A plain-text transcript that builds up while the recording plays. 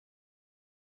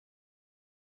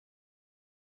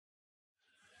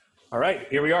All right,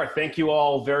 here we are. Thank you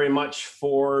all very much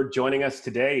for joining us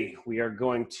today. We are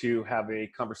going to have a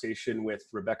conversation with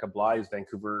Rebecca Bligh,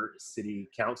 Vancouver City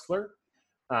Councillor.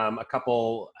 A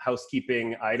couple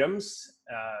housekeeping items.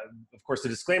 Of course, a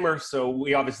disclaimer. So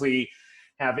we obviously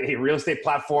have a real estate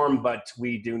platform, but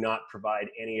we do not provide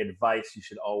any advice. You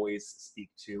should always speak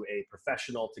to a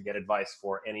professional to get advice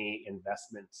for any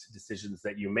investment decisions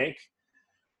that you make.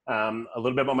 A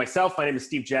little bit about myself. My name is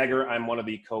Steve Jagger. I'm one of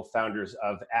the co-founders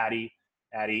of Addy.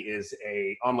 Addy is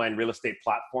an online real estate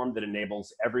platform that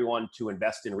enables everyone to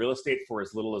invest in real estate for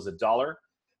as little as $1.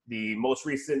 The most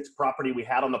recent property we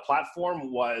had on the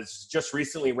platform was just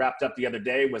recently wrapped up the other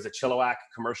day, was a Chilliwack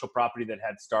commercial property that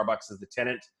had Starbucks as the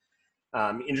tenant.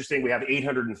 Interesting, we have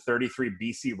 833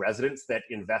 BC residents that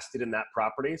invested in that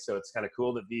property. So it's kind of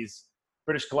cool that these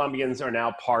British Columbians are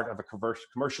now part of a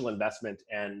commercial investment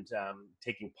and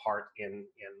taking part in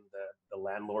the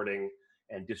landlording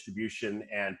and distribution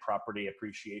and property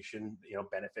appreciation,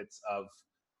 benefits of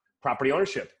property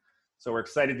ownership. So we're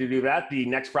excited to do that. The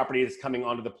next property is coming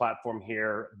onto the platform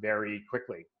here very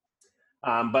quickly.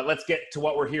 But let's get to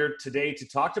what we're here today to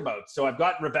talk about. So I've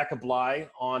got Rebecca Bligh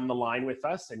on the line with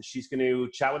us, and she's going to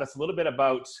chat with us a little bit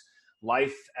about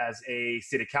life as a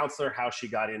city councillor, how she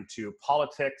got into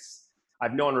politics.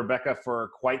 I've known Rebecca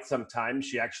for quite some time.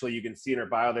 She actually, you can see in her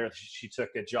bio there, she took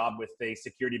a job with a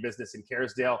security business in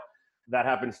Kerrisdale. That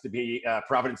happens to be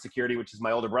Providence Security, which is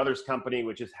my older brother's company,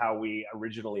 which is how we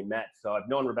originally met. So I've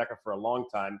known Rebecca for a long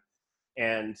time,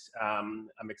 and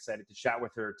I'm excited to chat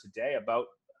with her today about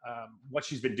what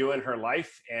she's been doing in her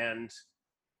life and,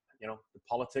 the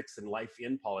politics and life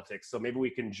in politics. So maybe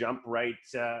we can jump right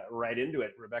into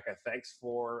it. Rebecca, thanks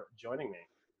for joining me.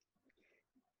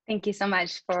 Thank you so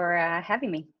much for having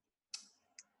me.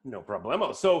 No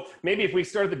problemo. So maybe if we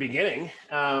start at the beginning,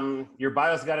 your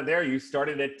bio's got it there. You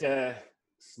started at a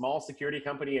small security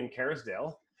company in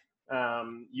Kerrisdale.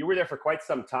 You were there for quite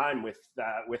some time with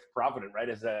Provident, right?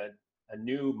 As a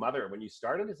new mother when you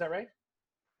started, is that right?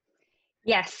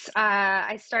 Yes,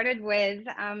 I started with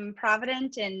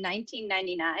Provident in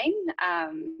 1999,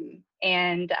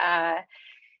 and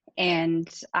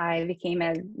I became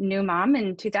a new mom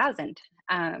in 2000.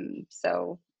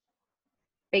 So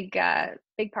big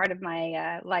part of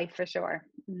my life for sure.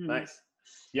 Mm-hmm. Nice.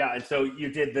 Yeah. And so you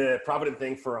did the Provident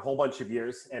thing for a whole bunch of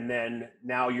years, and then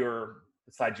now you're,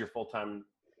 besides your full-time,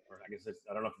 or I guess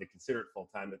I don't know if they consider it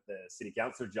full-time at the city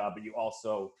councillor job, but you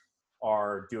also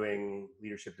are doing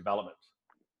leadership development.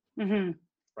 Mm-hmm.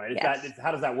 Right? Yes.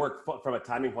 How does that work from a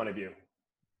timing point of view?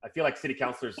 I feel like city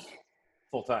councillor's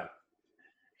full-time.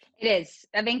 It is.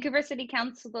 A Vancouver City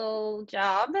Council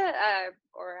job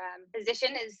or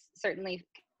position is certainly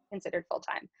considered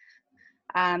full-time.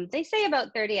 They say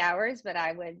about 30 hours, but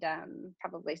I would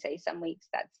probably say some weeks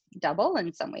that's double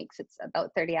and some weeks it's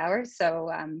about 30 hours.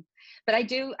 So, but I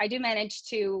do manage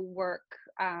to work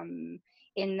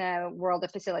in the world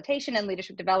of facilitation and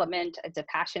leadership development. It's a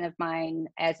passion of mine,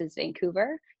 as is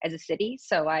Vancouver as a city.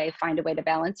 So I find a way to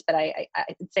balance, but I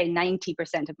would say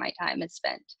 90% of my time is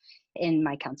spent in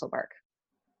my council work.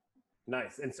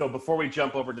 Nice. And so before we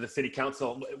jump over to the city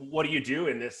council, what do you do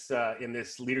in this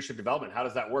leadership development? How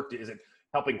does that work? Is it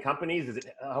helping companies? Is it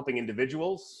helping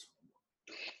individuals?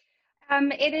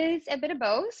 It is a bit of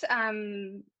both.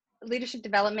 Leadership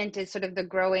development is sort of the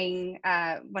growing,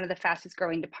 one of the fastest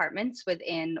growing departments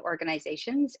within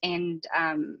organizations. And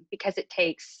because it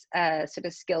takes a sort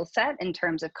of skill set in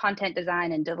terms of content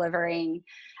design and delivering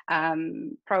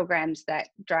programs that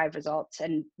drive results,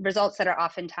 and results that are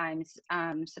oftentimes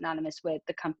synonymous with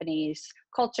the company's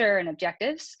culture and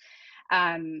objectives,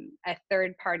 a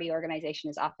third-party organization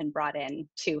is often brought in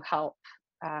to help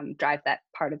drive that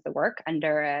part of the work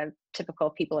under a typical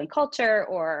people and culture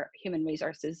or human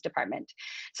resources department.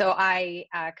 So I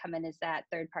come in as that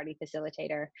third-party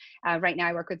facilitator. Right now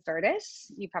I work with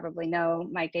Virtus. You probably know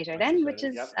Mike Desjardins, which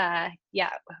is,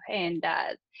 and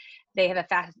they have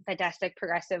a fantastic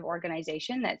progressive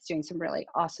organization that's doing some really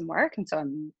awesome work. And so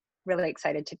I'm really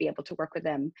excited to be able to work with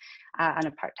them on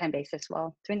a part-time basis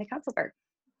while doing the council work.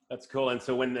 That's cool. And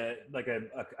so when a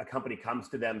company comes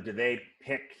to them, do they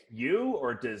pick you,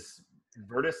 or does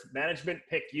Virtus management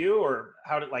pick you, or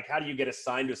how do you get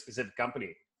assigned to a specific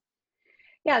company?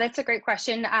 Yeah, that's a great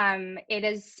question. It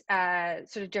is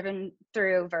sort of driven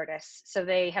through Virtus. So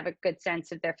they have a good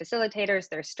sense of their facilitators,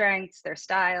 their strengths, their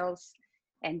styles,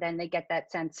 and then they get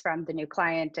that sense from the new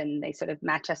client and they sort of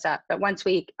match us up. But once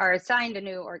we are assigned a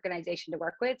new organization to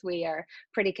work with, we are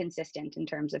pretty consistent in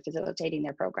terms of facilitating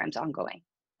their programs ongoing.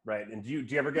 Right. And do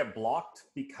you ever get blocked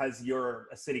because you're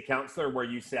a city councillor where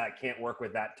you say, I can't work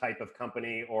with that type of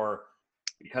company, or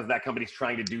because that company's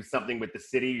trying to do something with the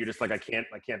city, you're just like, I can't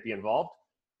be involved?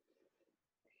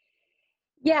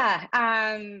 Yeah,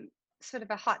 sort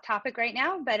of a hot topic right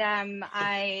now, but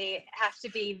I have to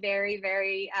be very,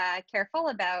 very careful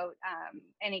about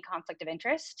any conflict of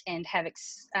interest, and have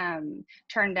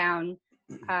turned down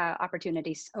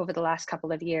opportunities over the last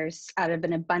couple of years out of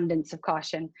an abundance of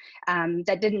caution,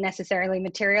 that didn't necessarily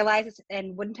materialize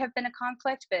and wouldn't have been a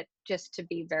conflict, but just to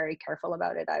be very careful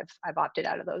about it, I've opted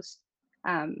out of those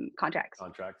contracts.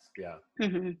 Contracts, yeah.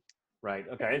 Mm-hmm. Right.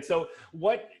 Okay. And so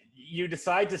what you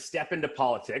decide to step into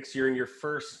politics, you're in your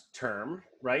first term,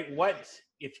 right?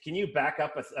 Can you back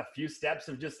up a few steps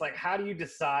of just like, how do you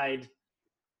decide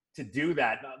to do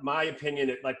that? My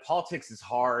opinion, like, politics is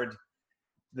hard.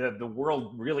 The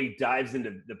world really dives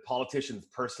into the politicians'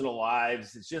 personal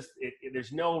lives. It's just,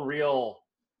 there's no real,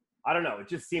 I don't know. It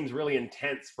just seems really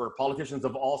intense for politicians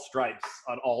of all stripes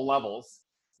on all levels,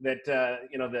 that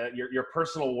your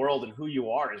personal world and who you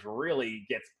are is really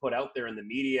gets put out there in the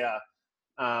media.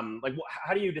 Like,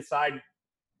 how do you decide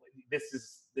this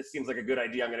seems like a good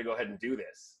idea, I'm going to go ahead and do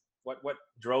this? What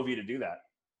drove you to do that?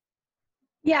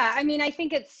 Yeah, I mean, I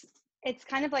think it's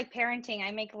kind of like parenting.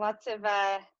 I make lots of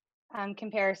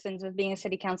comparisons with being a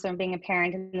city councilor and being a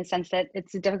parent, in the sense that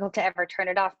it's difficult to ever turn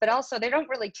it off, but also they don't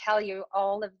really tell you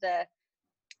all of the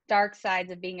dark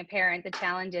sides of being a parent, the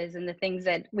challenges and the things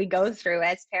that we go through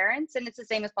as parents. And it's the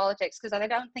same with politics, because I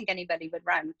don't think anybody would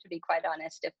run, to be quite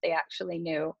honest, if they actually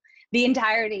knew the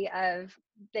entirety of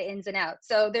the ins and outs.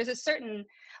 So there's a certain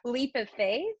leap of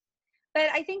faith, but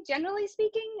I think generally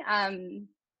speaking,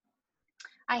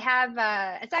 I have,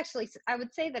 it's actually, I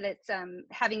would say that it's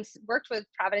having worked with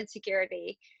Providence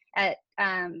Security at,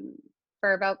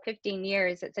 for about 15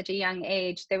 years at such a young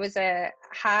age, there was a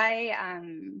high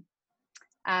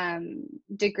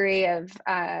degree of,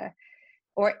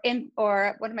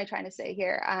 or what am I trying to say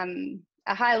here?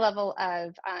 A high level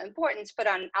of importance put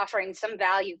on offering some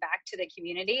value back to the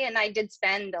community. And I did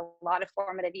spend a lot of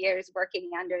formative years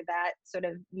working under that sort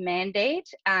of mandate.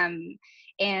 And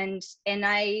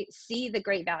I see the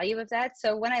great value of that.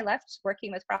 So when I left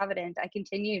working with Provident, I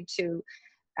continued to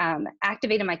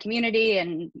activate in my community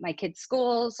and my kids'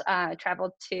 schools,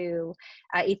 traveled to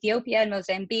Ethiopia and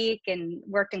Mozambique, and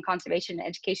worked in conservation and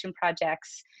education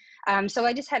projects. So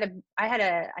I just had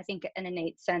I think, an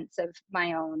innate sense of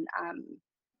my own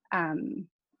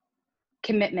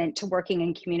commitment to working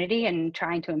in community and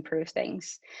trying to improve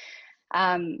things.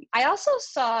 I also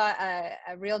saw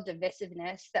a real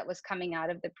divisiveness that was coming out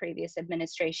of the previous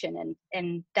administration,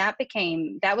 and that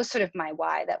was sort of my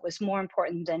why. That was more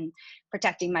important than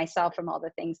protecting myself from all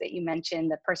the things that you mentioned,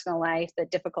 the personal life, the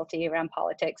difficulty around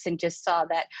politics, and just saw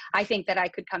that I think that I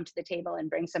could come to the table and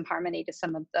bring some harmony to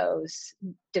some of those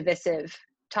divisive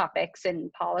topics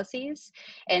and policies,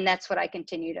 and that's what I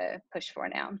continue to push for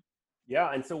now.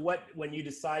 Yeah. And so when you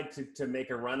decide to make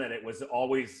a run at it, was it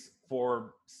always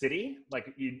for city?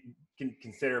 Like, you can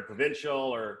consider provincial,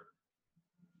 or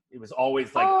it was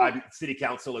always like, city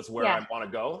council is where I want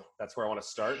to go? That's where I want to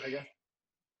start, I guess.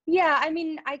 Yeah, I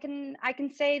mean, I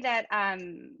can say that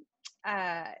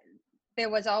there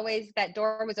was always, that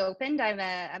door was opened.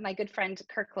 My good friend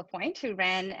Kirk Lapointe, who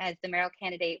ran as the mayoral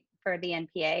candidate for the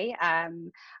NPA.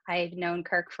 I've known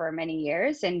Kirk for many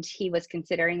years, and he was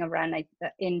considering a run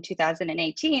in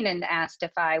 2018, and asked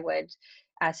if I would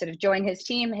sort of join his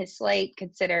team, his slate,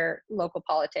 consider local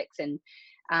politics, and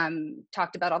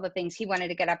talked about all the things he wanted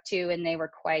to get up to. And they were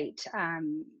quite,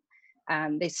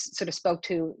 they sort of spoke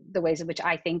to the ways in which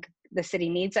I think the city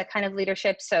needs that kind of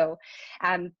leadership. So,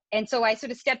 and so I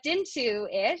sort of stepped into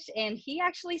it, and he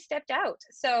actually stepped out.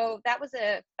 So that was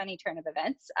a funny turn of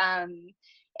events.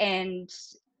 And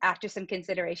after some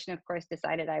consideration, of course,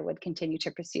 decided I would continue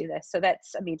to pursue this. So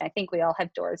that's, I mean, I think we all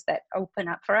have doors that open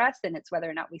up for us, and it's whether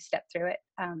or not we step through it.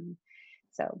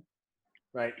 So.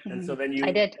 Right. And so then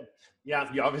I did.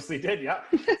 Yeah, you obviously did. Yeah.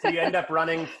 So you end up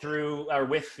running through, or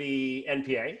with the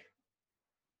NPA,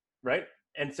 right?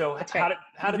 And so how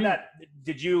did that,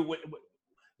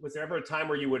 was there ever a time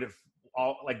where you would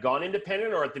have gone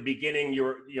independent, or at the beginning you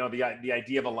were, the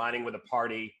idea of aligning with a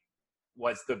party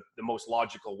was the most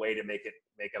logical way to make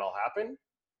it all happen?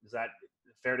 Is that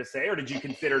fair to say? Or did you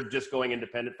consider just going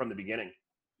independent from the beginning?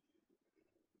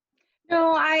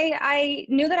 No, I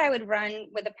knew that I would run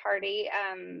with a party.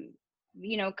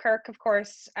 Kirk, of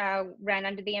course, ran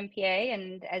under the MPA,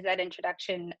 and as that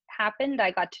introduction happened,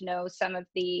 I got to know some of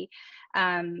the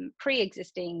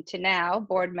pre-existing to now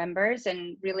board members,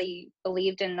 and really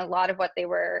believed in a lot of what they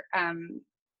were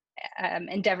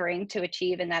endeavoring to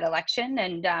achieve in that election.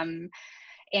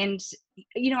 And,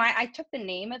 you know, I took the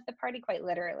name of the party quite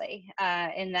literally,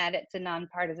 in that it's a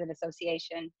nonpartisan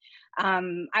association.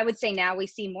 I would say now we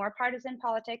see more partisan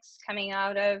politics coming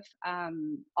out of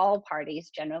all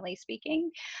parties, generally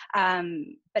speaking.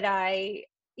 But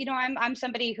you know, I'm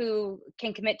somebody who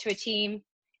can commit to a team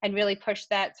and really push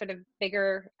that sort of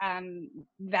bigger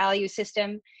value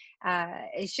system.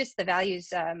 It's just the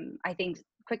values, I think,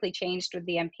 quickly changed with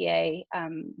the MPA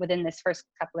within this first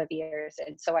couple of years,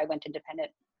 and so I went independent.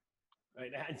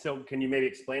 Right. And so can you maybe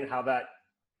explain how that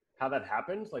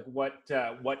happened? Like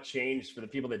what changed for the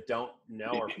people that don't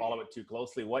know or follow it too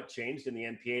closely? What changed in the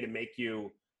NPA to make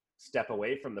you step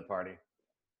away from the party?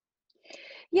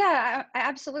 Yeah,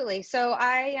 absolutely. So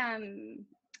I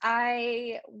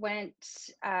went.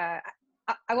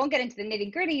 I won't get into the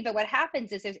nitty gritty, but what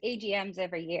happens is there's AGMs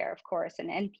every year, of course, and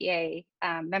NPA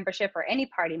membership or any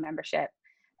party membership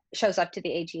shows up to the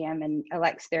AGM and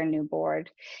elects their new board.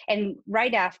 And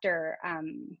right after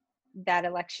that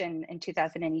election in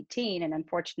 2018, and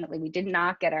unfortunately we did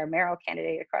not get our mayoral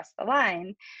candidate across the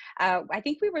line, I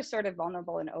think we were sort of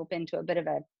vulnerable and open to a bit of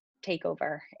a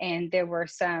takeover. And there were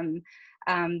some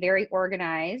very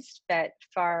organized, but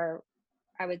far,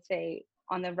 I would say,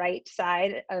 on the right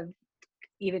side of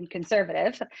even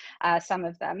conservative, some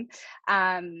of them,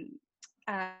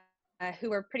 who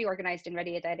were pretty organized and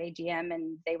ready at that AGM,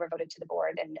 and they were voted to the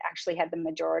board and actually had the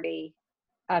majority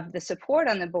of the support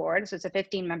on the board. So it's a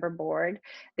 15-member board.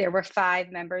 There were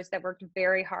 5 members that worked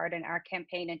very hard in our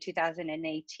campaign in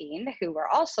 2018 who were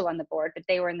also on the board, but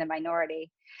they were in the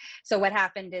minority. So what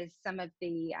happened is some of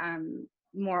the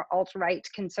more alt-right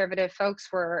conservative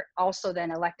folks were also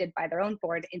then elected by their own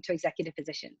board into executive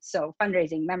positions. So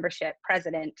fundraising, membership,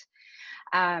 president,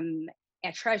 and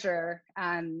treasurer.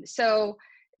 So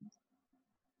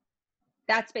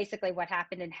that's basically what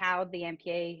happened and how the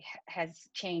MPA has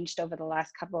changed over the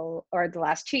last the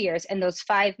last 2 years. And those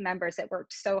 5 members that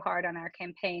worked so hard on our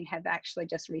campaign have actually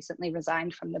just recently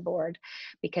resigned from the board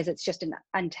because it's just an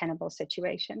untenable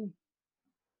situation.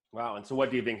 Wow. And so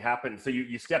what do you think happened? So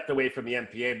you stepped away from the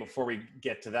MPA. Before we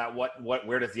get to that,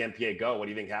 where does the MPA go? What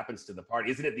do you think happens to the party?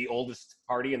 Isn't it the oldest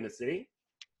party in the city?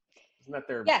 Isn't that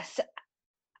their Yes.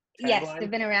 tagline? Yes,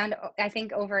 they've been around, I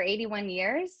think, over 81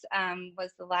 years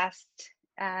was the last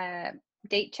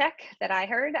date check that I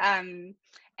heard.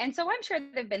 And so I'm sure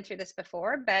they've been through this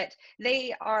before, but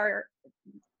their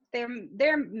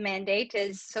mandate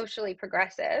is socially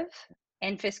progressive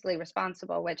and fiscally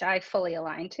responsible, which I fully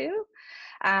align to.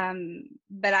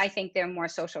 But I think they're more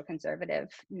social conservative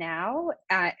now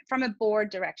from a board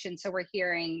direction. So we're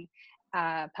hearing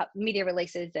media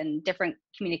releases and different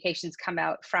communications come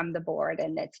out from the board,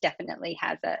 and it definitely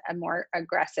has a more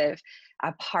aggressive,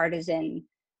 partisan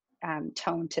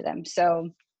tone to them. So,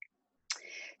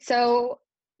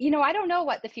 you know, I don't know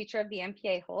what the future of the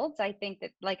MPA holds. I think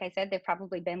that, like I said, they've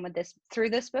probably been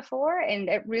through this before, and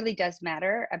it really does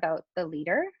matter about the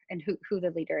leader and who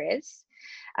the leader is.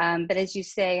 But as you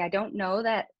say, I don't know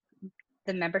that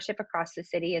the membership across the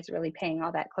city is really paying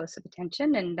all that close of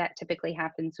attention, and that typically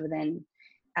happens within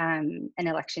an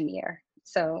election year.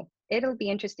 So it'll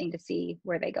be interesting to see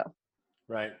where they go.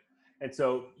 Right. And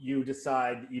so you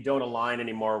decide you don't align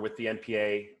anymore with the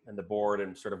NPA and the board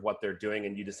and sort of what they're doing,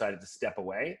 and you decided to step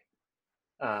away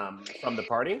from the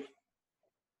party?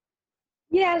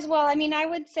 Yes, well, I mean, I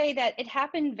would say that it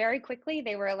happened very quickly.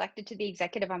 They were elected to the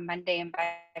executive on Monday, and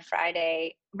by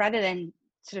Friday, rather than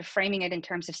sort of framing it in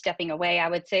terms of stepping away, I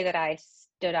would say that I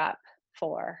stood up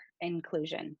for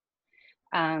inclusion.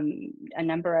 A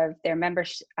number of their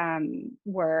members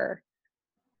were,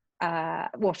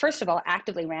 well, first of all,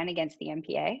 actively ran against the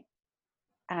MPA,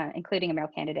 including a male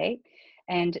candidate.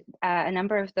 And a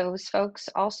number of those folks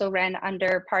also ran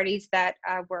under parties that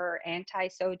were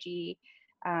anti-SOGI.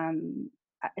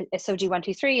 SOGI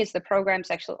 123 is the program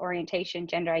sexual orientation,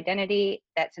 gender identity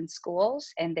that's in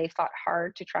schools, and they fought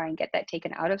hard to try and get that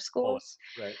taken out of schools.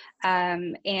 Oh,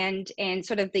 right. And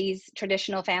sort of these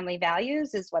traditional family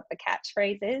values is what the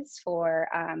catchphrase is for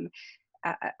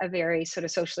a very sort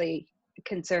of socially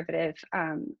conservative.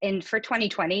 And for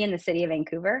 2020 in the city of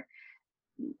Vancouver,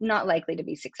 not likely to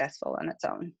be successful on its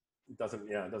own. It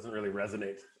doesn't really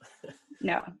resonate.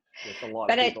 No, with a lot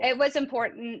but of people. it was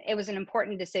important. It was an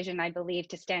important decision, I believe,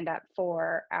 to stand up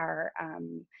for our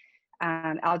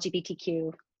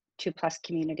LGBTQ2+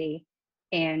 community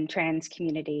and trans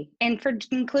community, and for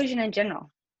inclusion in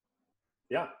general.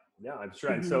 Yeah, I'm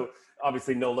sure. And so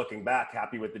obviously no looking back,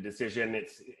 happy with the decision.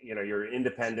 It's, you know, you're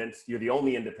independent. You're the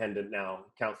only independent now,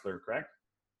 Councillor, correct?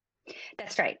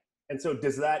 That's right. And so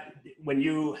does that, when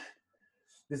you,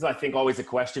 this is, I think, always a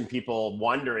question people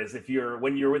wonder is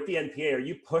when you're with the NPA, are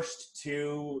you pushed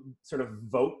to sort of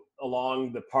vote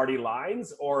along the party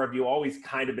lines, or have you always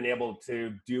kind of been able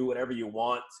to do whatever you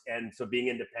want? And so being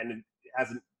independent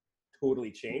hasn't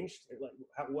totally changed? Like,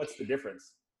 what's the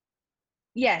difference?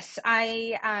 Yes,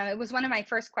 it was one of my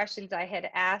first questions I had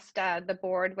asked the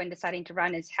board when deciding to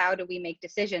run is how do we make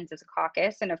decisions as a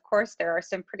caucus? And of course, there are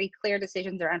some pretty clear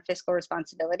decisions around fiscal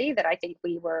responsibility that I think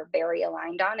we were very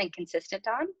aligned on and consistent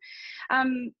on.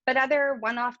 But other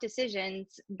one-off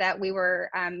decisions that we were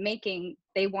making,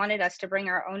 they wanted us to bring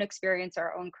our own experience,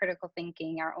 our own critical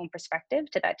thinking, our own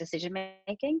perspective to that decision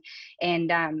making.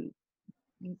 And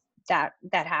that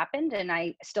happened, and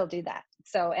I still do that.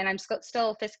 So, and I'm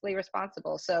still fiscally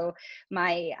responsible. So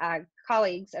my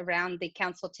colleagues around the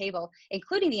council table,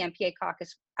 including the MPA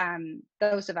caucus,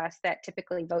 those of us that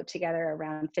typically vote together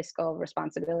around fiscal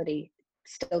responsibility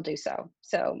still do so.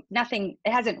 So nothing,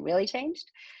 it hasn't really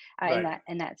changed Right.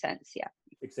 in that sense. Yeah.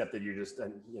 Except that you're just,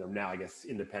 now I guess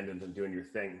independent and doing your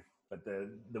thing, but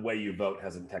the way you vote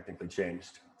hasn't technically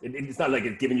changed. It's not like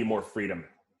it's giving you more freedom.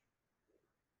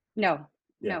 No,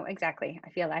 Yeah. no, exactly. I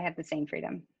feel I have the same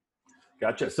freedom.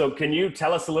 Gotcha. So can you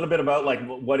tell us a little bit about like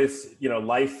what is,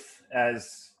 life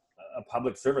as a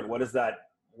public servant? What is that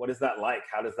like?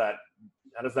 How does that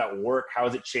work? How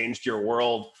has it changed your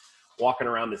world walking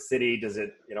around the city? Does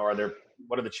it,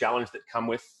 what are the challenges that come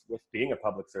with being a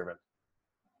public servant?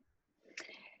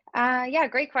 Yeah,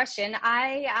 great question.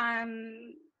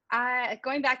 Going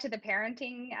back to the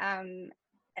parenting,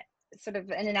 sort of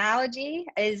an analogy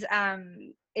is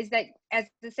that as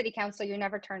the city council, you're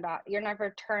never turned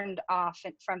off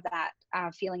from that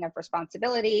feeling of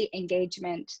responsibility,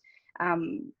 engagement.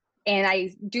 And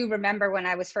I do remember when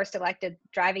I was first elected,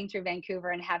 driving through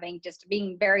Vancouver and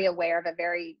being very aware of a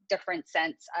very different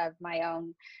sense of my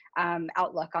own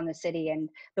outlook on the city and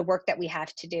the work that we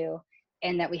have to do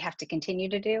and that we have to continue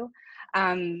to do.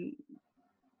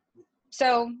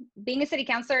 So being a city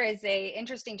councillor is a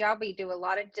interesting job. We do a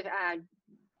lot of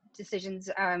decisions.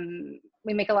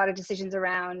 We make a lot of decisions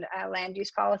around land use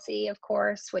policy, of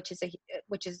course, which is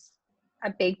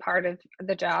a big part of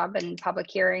the job, and public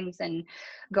hearings and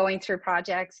going through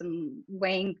projects and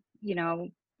weighing,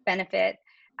 benefit.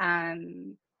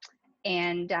 And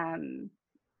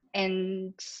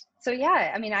so,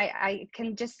 yeah, I mean, I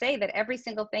can just say that every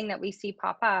single thing that we see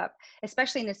pop up,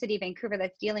 especially in the city of Vancouver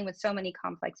that's dealing with so many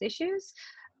complex issues,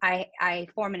 I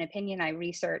form an opinion, I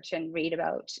research and read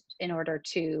about in order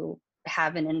to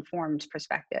have an informed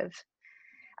perspective.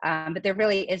 But there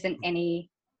really isn't any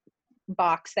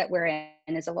box that we're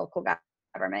in as a local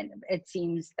government. It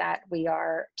seems that we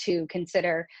are to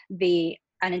consider the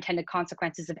unintended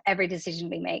consequences of every decision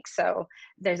we make. So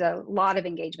there's a lot of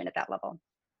engagement at that level.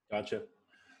 Gotcha.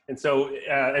 And so,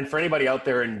 and for anybody out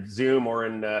there in Zoom or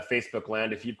in Facebook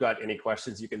land, if you've got any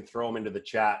questions, you can throw them into the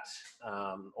chat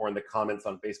or in the comments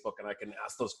on Facebook, and I can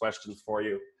ask those questions for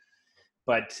you.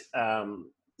 But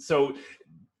so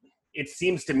it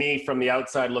seems to me from the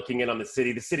outside looking in on the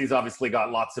city's obviously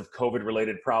got lots of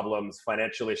COVID-related problems,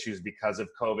 financial issues because of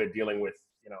COVID, dealing with,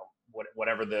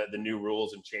 whatever the new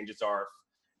rules and changes are,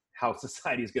 how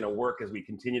society is going to work as we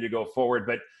continue to go forward.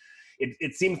 But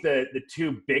it seems the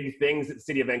two big things that the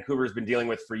city of Vancouver has been dealing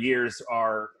with for years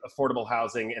are affordable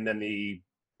housing and then the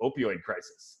opioid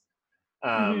crisis.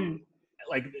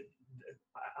 Like,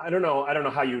 I don't know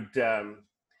how you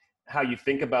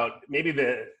think about maybe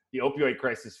the opioid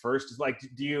crisis first. Is like,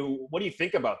 what do you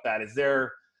think about that? It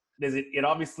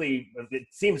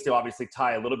seems to obviously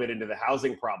tie a little bit into the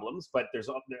housing problems, but I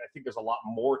think there's a lot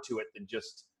more to it than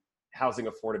just housing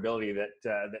affordability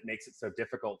that makes it so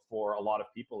difficult for a lot of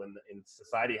people in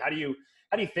society. How do you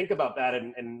think about that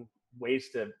and ways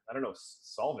to,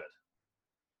 solve it?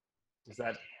 Is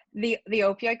that the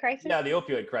opioid crisis? Yeah, the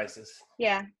opioid crisis.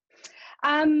 Yeah.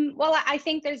 Well, I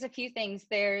think there's a few things.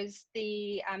 There's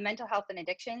the mental health and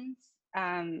addictions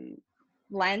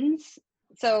lens,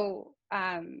 so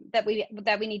that we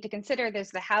need to consider.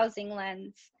 There's the housing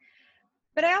lens,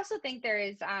 but I also think there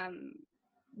is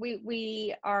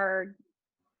we are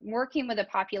working with a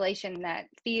population that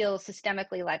feels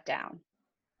systemically let down.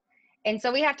 And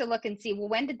so we have to look and see, well,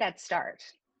 when did that start?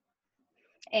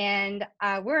 And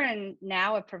we're in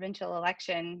now a provincial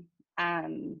election,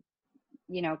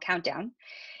 countdown.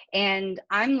 And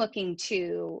I'm looking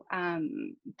to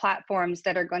platforms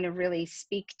that are going to really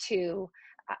speak to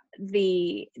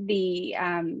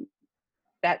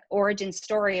that origin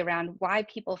story around why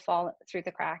people fall through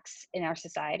the cracks in our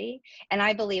society. And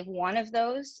I believe one of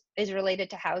those is related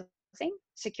to housing,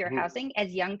 secure housing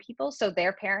as young people, so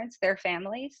their parents, their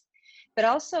families, but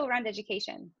also around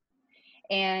education.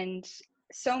 And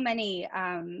so many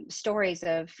stories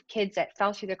of kids that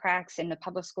fell through the cracks in the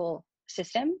public school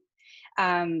system,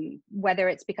 whether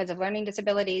it's because of learning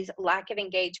disabilities, lack of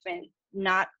engagement,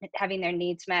 not having their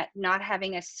needs met, not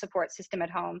having a support system at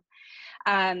home.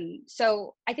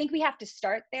 So I think we have to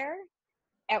start there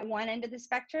at one end of the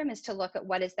spectrum, is to look at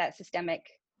what is that systemic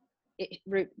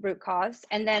root cause.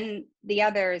 And then the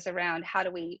other is around how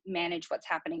do we manage what's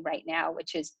happening right now,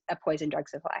 which is a poison drug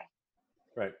supply.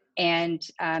 Right. And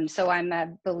so I'm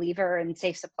a believer in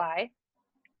safe supply.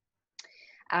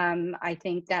 I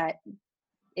think that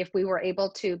if we were able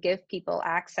to give people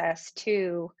access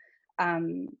to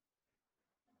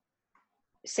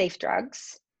safe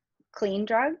drugs, clean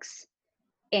drugs,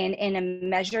 and in a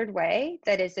measured way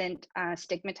that isn't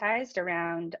stigmatized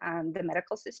around the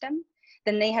medical system,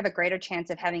 then they have a greater chance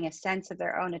of having a sense of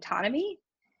their own autonomy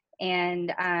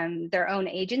and their own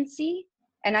agency.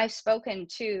 And I've spoken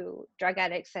to drug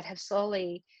addicts that have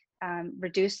slowly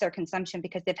reduced their consumption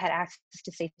because they've had access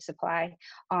to safe supply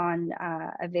on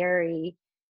a very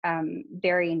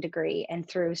varying degree and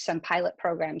through some pilot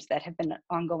programs that have been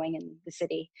ongoing in the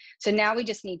city. So now we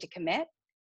just need to commit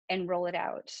and roll it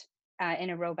out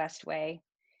in a robust way.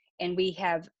 And we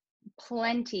have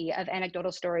plenty of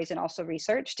anecdotal stories and also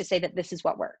research to say that this is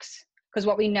what works. Because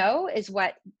what we know is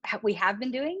what we have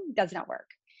been doing does not work.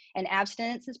 And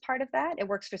abstinence is part of that. It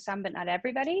works for some, but not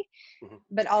everybody. Mm-hmm.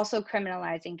 But also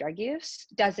criminalizing drug use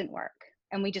doesn't work.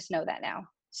 And we just know that now.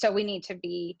 So we need to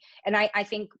be, and I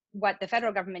think what the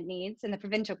federal government needs and the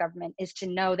provincial government is to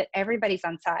know that everybody's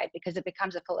on side, because it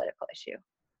becomes a political issue.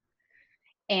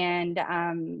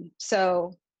 And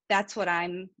so that's what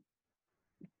I'm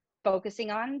focusing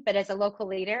on. But as a local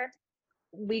leader,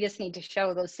 we just need to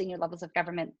show those senior levels of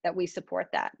government that we support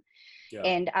that. Yeah.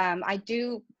 And I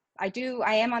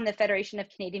am on the Federation of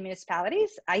Canadian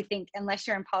Municipalities. I think unless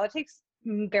you're in politics,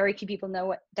 very few people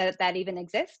know that even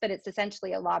exists, but it's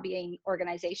essentially a lobbying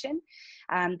organization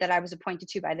that I was appointed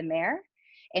to by the mayor.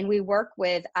 And we work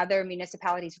with other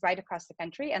municipalities right across the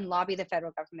country and lobby the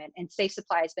federal government. And safe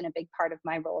supply has been a big part of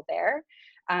my role there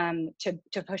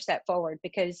to push that forward,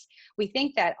 because we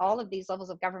think that all of these levels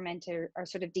of government are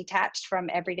sort of detached from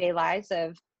everyday lives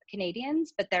of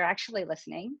Canadians, but they're actually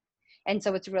listening. And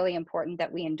so it's really important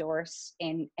that we endorse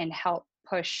and help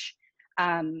push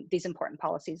these important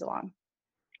policies along.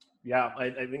 Yeah, I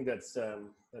think that's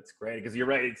great, because you're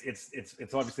right.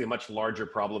 It's obviously a much larger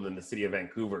problem than the city of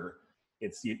Vancouver.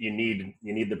 It's you need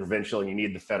the provincial and you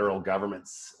need the federal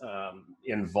governments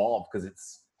involved, because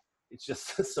it's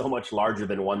just so much larger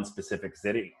than one specific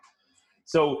city.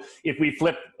 So if we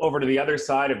flip over to the other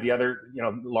side of the other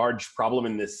large problem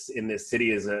in this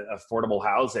city is affordable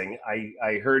housing.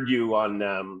 I heard you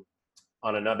on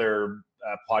another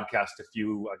podcast a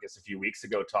few weeks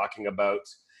ago talking about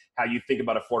how you think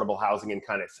about affordable housing in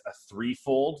kind of a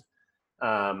threefold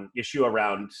issue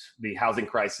around the housing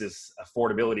crisis,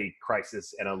 affordability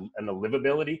crisis, and a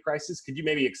livability crisis. Could you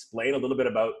maybe explain a little bit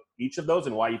about each of those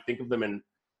and why you think of them in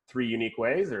three unique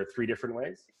ways or three different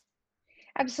ways?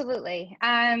 Absolutely.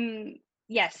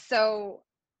 Yes. So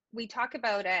we talk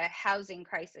about a housing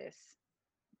crisis,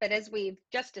 but as we've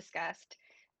just discussed,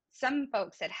 some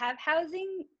folks that have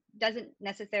housing doesn't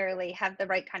necessarily have the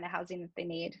right kind of housing that they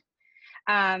need.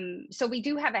 So we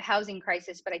do have a housing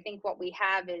crisis, but I think what we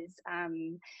have is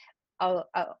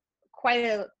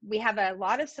we have a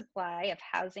lot of supply of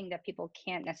housing that people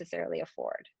can't necessarily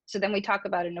afford. So then we talk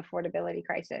about an affordability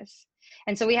crisis.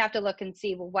 And so we have to look and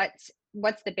see, well,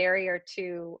 what's the barrier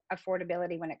to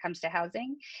affordability when it comes to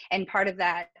housing? And part of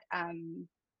that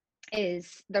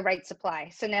is the right supply.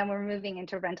 So now we're moving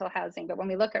into rental housing. But when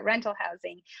we look at rental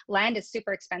housing, land is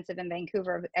super expensive in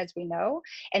Vancouver, as we know.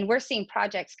 And we're seeing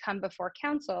projects come before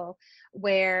council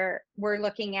where we're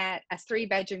looking at a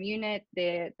 3-bedroom unit.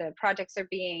 The projects are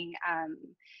being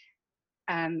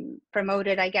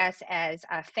promoted, I guess, as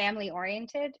family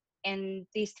oriented. And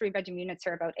these 3-bedroom units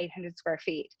are about 800 square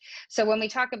feet. So when we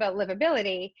talk about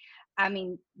livability, I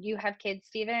mean, you have kids,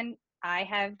 Stephen, I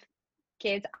have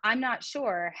kids. I'm not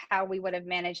sure how we would have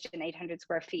managed in 800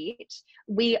 square feet.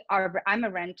 I'm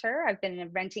a renter. I've been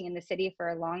renting in the city for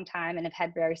a long time and have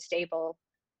had very stable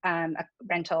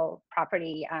rental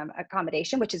property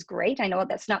accommodation, which is great. I know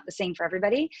that's not the same for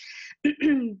everybody,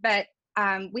 but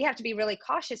we have to be really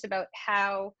cautious about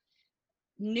how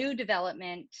new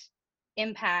development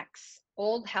impacts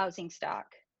old housing stock,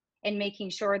 and making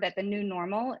sure that the new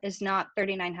normal is not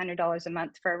 $3,900 a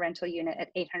month for a rental unit at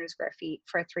 800 square feet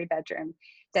for a 3-bedroom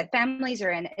that families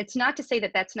are in. It's not to say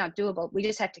that that's not doable. We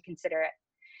just have to consider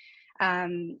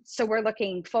it. So we're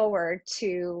looking forward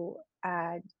to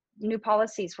new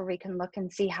policies where we can look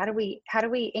and see how do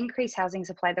we increase housing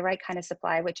supply, the right kind of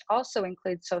supply, which also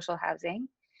includes social housing.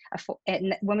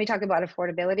 And when we talk about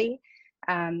affordability,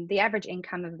 the average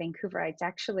income of Vancouverites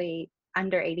actually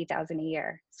under 80,000 a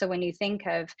year. So when you think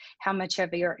of how much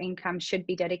of your income should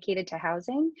be dedicated to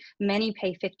housing, many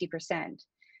pay 50%,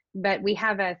 but we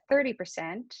have a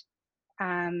 30%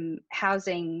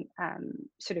 housing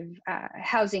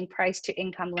housing price to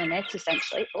income limits,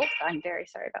 essentially. Oh, I'm very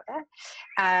sorry about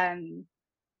that.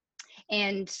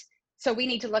 And so we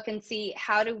need to look and see,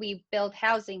 how do we build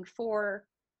housing for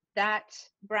that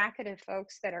bracket of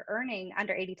folks that are earning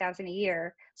under 80,000 a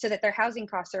year, so that their housing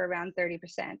costs are around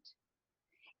 30%.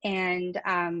 And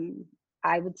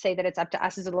I would say that it's up to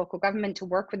us as a local government to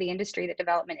work with the industry, the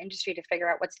development industry, to figure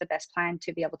out what's the best plan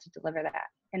to be able to deliver that.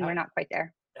 And we're not quite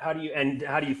there. How do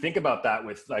you think about that,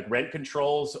 with like rent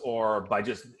controls, or by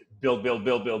just build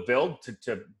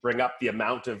to bring up the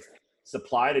amount of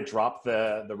supply to drop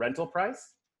the rental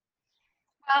price?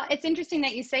 Well, it's interesting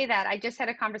that you say that. I just had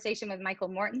a conversation with Michael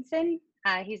Mortensen.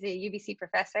 He's a UBC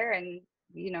professor, and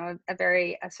a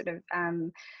very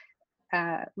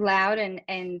loud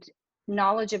and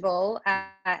knowledgeable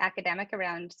academic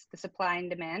around the supply and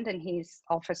demand, and he's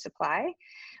all for supply.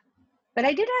 But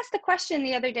I did ask the question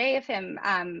the other day of him,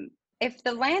 if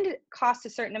the land costs a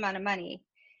certain amount of money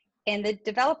and the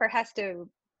developer has to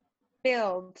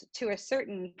build to a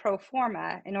certain pro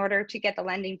forma in order to get the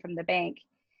lending from the bank,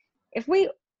 if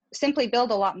we simply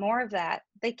build a lot more of that,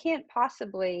 they can't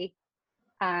possibly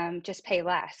just pay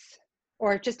less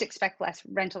or just expect less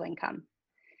rental income.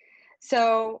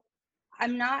 So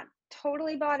I'm not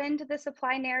totally bought into the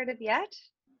supply narrative yet.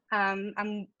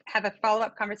 I have a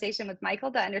follow-up conversation with Michael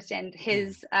to understand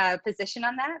his position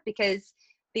on that, because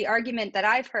the argument that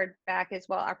I've heard back is,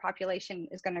 well, our population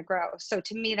is going to grow. So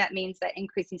to me, that means that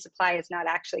increasing supply is not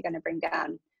actually going to bring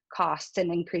down costs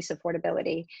and increase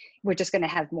affordability. We're just going to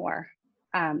have more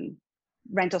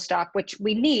rental stock, which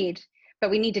we need, but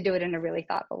we need to do it in a really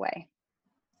thoughtful way.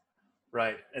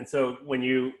 Right. And so when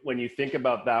you think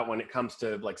about that, when it comes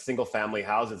to like single family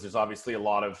houses, there's obviously a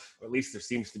lot of, at least there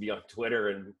seems to be on Twitter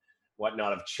and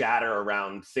whatnot, of chatter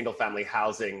around single family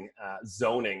housing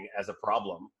zoning as a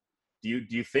problem. Do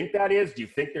you think that is? Do you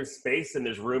think there's space and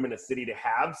there's room in a city to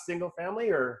have single family,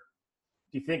 or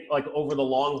do you think, like, over the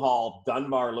long haul,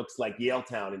 Dunbar looks like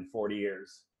Yaletown in 40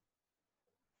 years?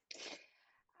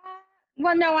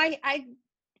 Well, no, I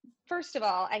first of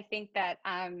all, I think that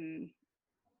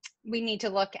we need to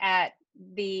look at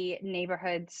the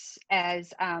neighborhoods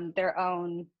as their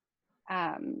own,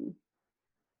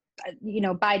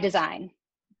 by design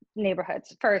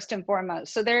neighborhoods first and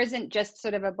foremost. So there isn't just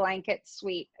sort of a blanket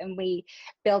sweep and we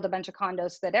build a bunch of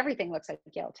condos so that everything looks like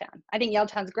Yaletown. I think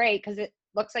Yaletown's great because it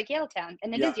looks like Yaletown,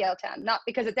 and it is Yaletown, not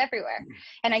because it's everywhere.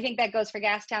 And I think that goes for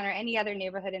Gastown or any other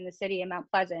neighborhood in the city in Mount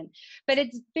Pleasant. But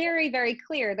it's very, very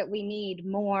clear that we need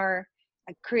more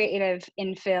creative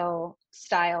infill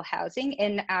style housing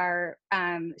in our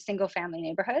single family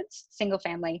neighborhoods,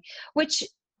 which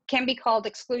can be called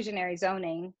exclusionary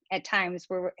zoning at times,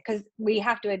 because we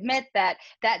have to admit that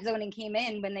zoning came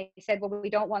in when they said, well, we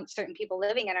don't want certain people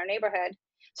living in our neighborhood,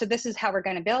 so this is how we're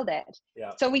going to build it.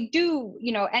 Yeah. So we do,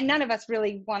 and none of us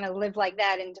really want to live like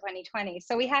that in 2020.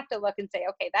 So we have to look and say,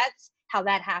 okay, that's how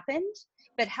that happened,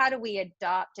 but how do we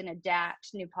adopt and adapt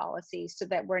new policies so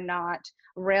that we're not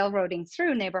railroading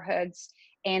through neighborhoods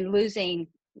and losing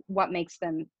what makes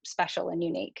them special and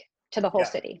unique to the whole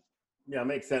city? Yeah, it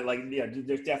makes sense. Like,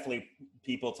 there's definitely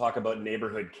people talk about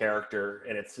neighborhood character,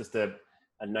 and it's just a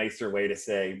nicer way to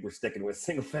say we're sticking with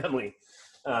single family,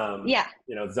 zoning.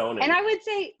 And I would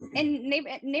say, and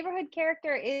neighborhood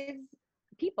character is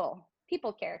people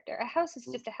character. A house is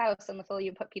just a house until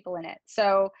you put people in it.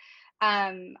 So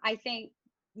I think,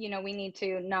 we need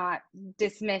to not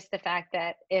dismiss the fact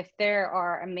that if there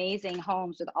are amazing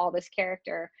homes with all this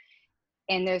character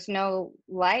and there's no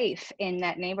life in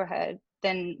that neighborhood,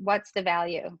 then what's the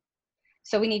value?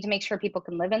 So we need to make sure people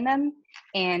can live in them.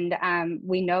 And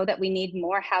we know that we need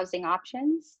more housing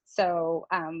options. So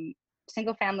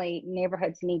single family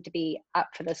neighborhoods need to be up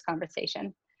for this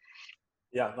conversation.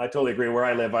 Yeah, I totally agree. Where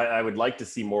I live, I would like to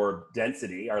see more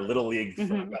density. Our little league, I've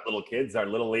got little kids, our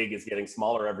little league is getting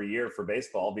smaller every year for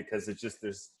baseball because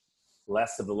there's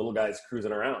less of the little guys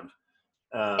cruising around.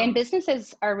 And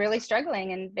businesses are really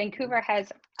struggling. And Vancouver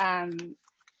has, the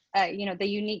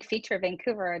unique feature of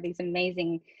Vancouver are these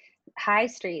amazing high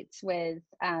streets with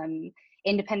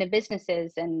independent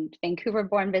businesses and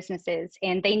Vancouver-born businesses,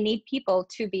 and they need people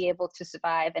to be able to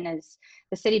survive. And as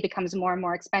the city becomes more and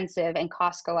more expensive and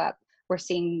costs go up, we're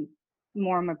seeing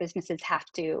more and more businesses have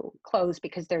to close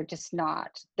because there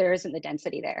isn't the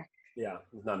density there. Yeah,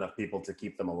 there's not enough people to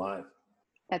keep them alive.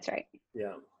 That's right.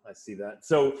 Yeah, I see that.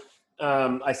 So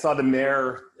I saw the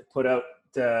mayor put out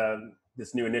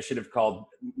this new initiative called,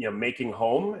 Making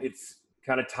Home. It's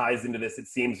kind of ties into this. It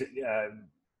seems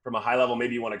from a high level,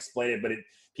 maybe you want to explain it, but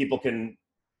people can,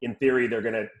 in theory, they're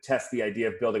going to test the idea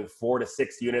of building 4 to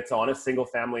 6 units on a single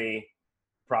family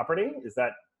property. Is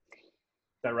that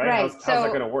right? Right. How's that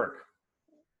going to work?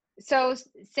 So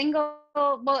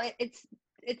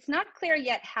it's not clear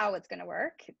yet how it's going to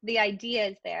work. The idea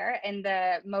is there, and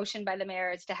the motion by the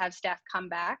mayor is to have staff come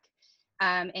back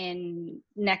in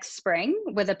next spring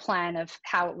with a plan of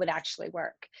how it would actually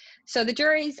work. So the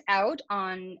jury's out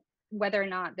on whether or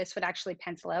not this would actually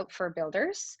pencil out for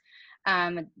builders.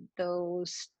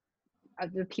 Those are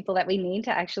the people that we need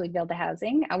to actually build the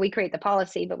housing. We create the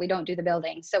policy, but we don't do the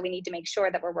building. So we need to make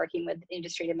sure that we're working with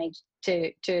industry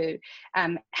to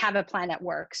have a plan that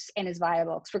works and is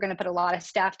viable. Because we're going to put a lot of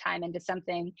staff time into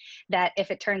something that,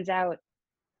 if it turns out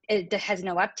it has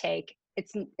no uptake,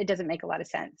 it doesn't make a lot of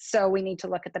sense. So we need to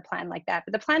look at the plan like that.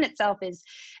 But the plan itself is,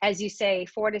 as you say,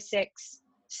 4 to 6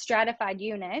 stratified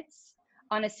units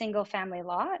on a single family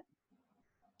lot.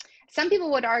 Some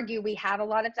people would argue we have a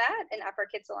lot of that in Upper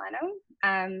Kitsilano,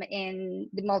 in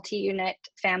the multi-unit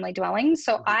family dwellings.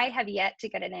 So I have yet to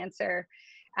get an answer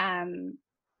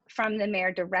from the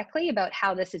mayor directly about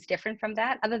how this is different from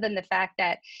that, other than the fact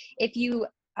that if you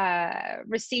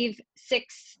receive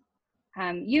 6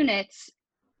 units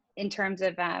in terms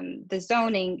of the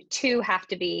zoning, 2 have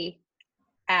to be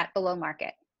at below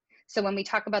market. So when we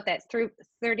talk about that through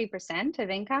 30% of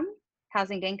income,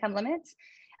 housing to income limits,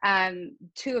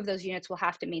 2 of those units will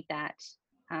have to meet that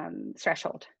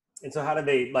threshold. And so how do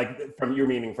they,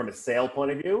 meaning from a sale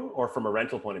point of view or from a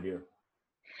rental point of view?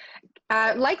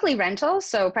 Likely rental.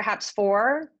 So perhaps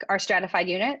 4 are stratified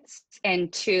units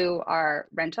and 2 are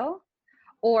rental,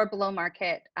 or below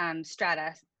market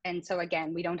strata. And so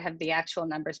again, we don't have the actual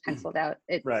numbers penciled out.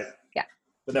 Right. Yeah.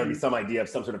 But there would be some idea of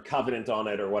some sort of covenant on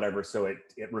it or whatever, so it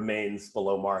remains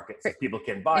below market, so people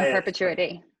can buy it in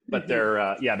perpetuity. But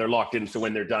they're locked in. So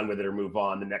when they're done with it or move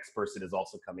on, the next person is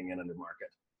also coming in under market.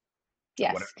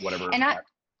 Yes. Whatever. And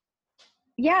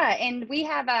we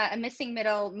have a missing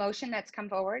middle motion that's come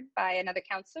forward by another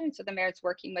councillor, and so the mayor's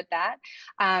working with that.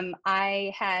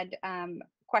 I had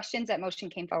questions. That motion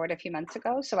came forward a few months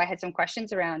ago, so I had some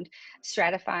questions around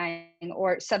stratifying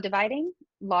or subdividing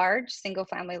large single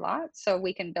family lots so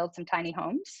we can build some tiny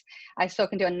homes. I've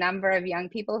spoken to a number of young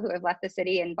people who have left the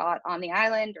city and bought on the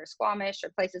island or Squamish or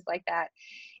places like that,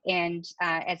 and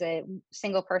as a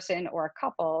single person or a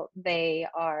couple, they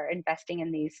are investing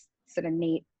in these sort of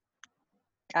neat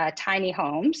tiny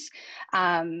homes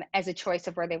as a choice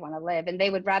of where they want to live. And they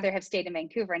would rather have stayed in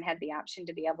Vancouver and had the option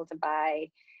to be able to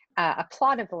buy a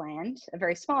plot of land, a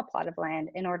very small plot of land,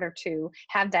 in order to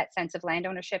have that sense of land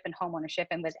ownership and home ownership.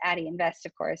 And with Addy Invest,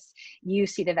 of course, you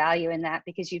see the value in that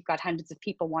because you've got hundreds of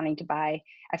people wanting to buy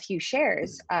a few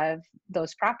shares of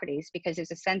those properties because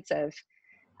there's a sense of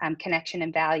connection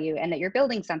and value, and that you're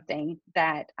building something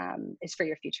that is for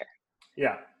your future.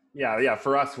 Yeah.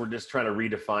 For us, we're just trying to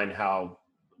redefine how,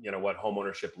 what home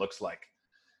ownership looks like,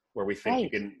 where we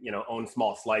think you can, own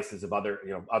small slices of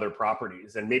other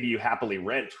properties, and maybe you happily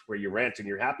rent where you rent and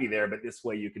you're happy there, but this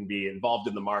way you can be involved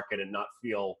in the market and not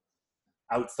feel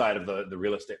outside of the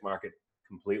real estate market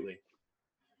completely.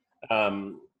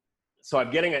 So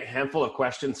I'm getting a handful of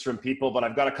questions from people, but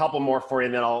I've got a couple more for you,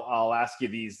 and then I'll ask you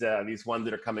these ones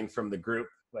that are coming from the group.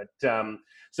 But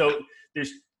so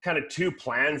there's kind of 2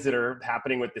 plans that are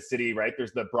happening with the city, right?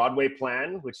 There's the Broadway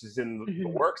plan, which is in the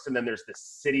works, and then there's the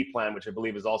city plan, which I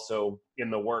believe is also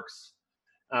in the works.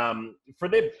 For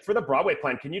the Broadway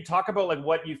plan, can you talk about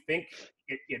what you think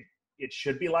it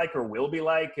should be like or will be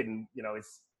like, and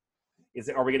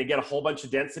are we going to get a whole bunch of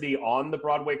density on the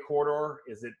Broadway corridor?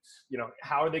 Is it,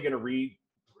 how are they going to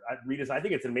redesign? I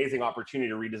think it's an amazing opportunity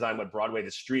to redesign what Broadway,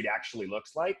 the street, actually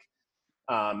looks like.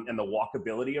 And the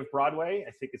walkability of Broadway,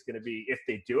 I think it's going to be, if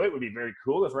they do it, would be very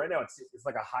cool. Because right now it's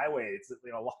like a highway. It's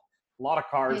a lot of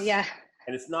cars. Yeah.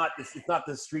 And it's not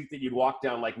the street that you'd walk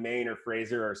down like Main or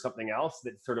Fraser or something else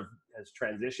that sort of has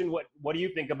transitioned. What do you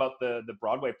think about the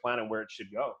Broadway plan and where it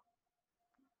should go?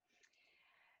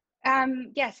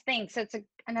 Yes, thanks. That's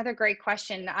another great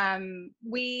question.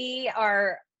 We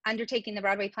are undertaking the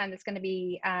Broadway plan that's going to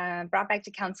be brought back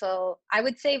to council. I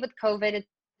would say with COVID, it's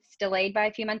delayed by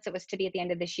a few months. It was to be at the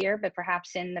end of this year, but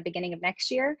perhaps in the beginning of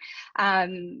next year.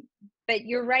 But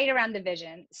you're right around the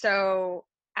vision. So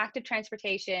active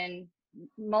transportation,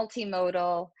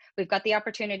 multimodal. We've got the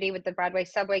opportunity with the Broadway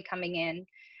subway coming in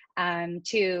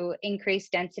to increase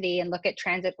density and look at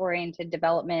transit-oriented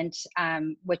development,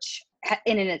 which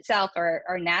in and itself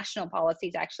are national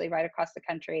policies actually right across the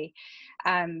country,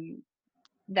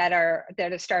 that are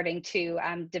starting to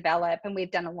develop. And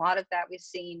we've done a lot of that. We've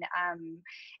seen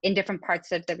in different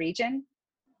parts of the region.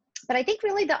 But I think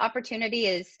really the opportunity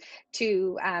is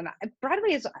to,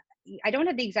 Broadway is, I don't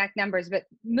have the exact numbers, but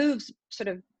moves sort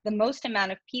of the most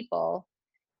amount of people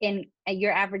in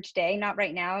your average day. Not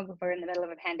right now, we're in the middle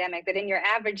of a pandemic, but in your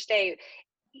average day,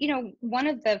 you know, one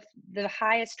of the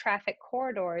highest traffic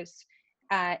corridors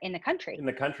in the country. In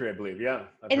the country, I believe, yeah.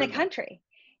 In the country.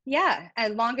 Yeah, a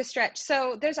longest stretch.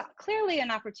 So there's clearly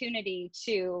an opportunity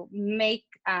to make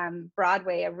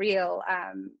Broadway a real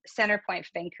center point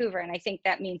for Vancouver. And I think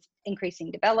that means increasing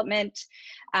development.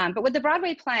 But with the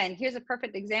Broadway plan, here's a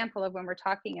perfect example of when we're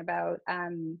talking about,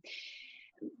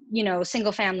 you know,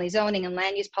 single family zoning and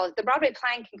land use policy. The Broadway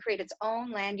plan can create its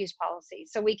own land use policy.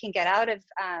 So we can get out of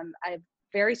a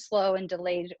very slow and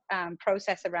delayed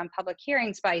process around public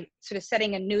hearings by sort of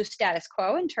setting a new status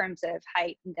quo in terms of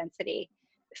height and density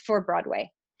for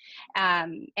Broadway.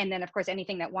 And then of course,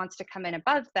 anything that wants to come in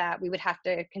above that, we would have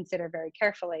to consider very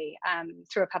carefully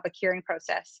through a public hearing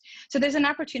process. So there's an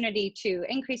opportunity to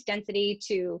increase density,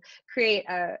 to create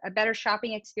a better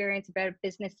shopping experience, a better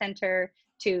business center,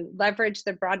 to leverage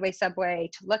the Broadway subway,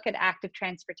 to look at active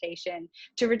transportation,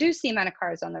 to reduce the amount of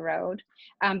cars on the road,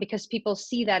 because people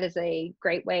see that as a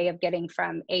great way of getting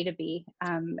from A to B,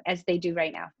 as they do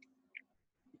right now.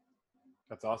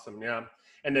 That's awesome, yeah.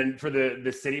 And then for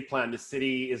the city plan, the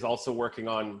city is also working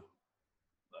on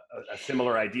a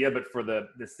similar idea, but for the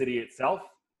city itself?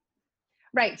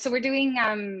 Right, so we're doing,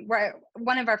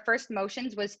 one of our first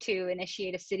motions was to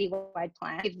initiate a citywide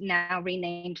plan. We've now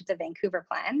renamed the Vancouver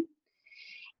plan.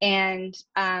 And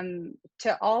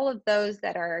to all of those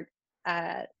that are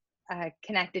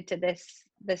connected to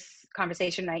this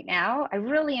conversation right now, I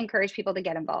really encourage people to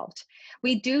get involved.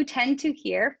 We do tend to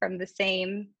hear from the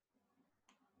same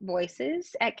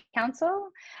voices at council,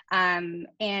 and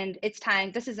it's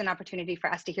time. This is an opportunity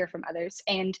for us to hear from others,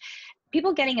 and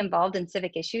people getting involved in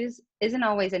civic issues isn't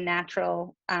always a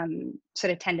natural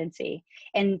sort of tendency.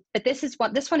 But this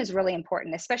one is really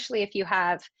important, especially if you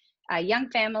have young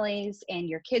families and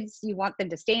your kids, you want them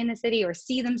to stay in the city or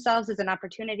see themselves as an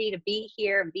opportunity to be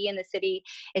here and be in the city,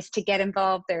 is to get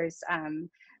involved. There's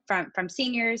from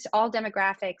seniors, all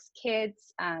demographics,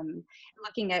 kids,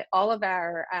 looking at all of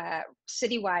our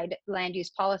citywide land use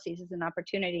policies as an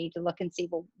opportunity to look and see,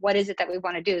 well, what is it that we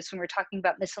want to do? So when we're talking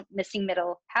about missing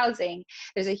middle housing,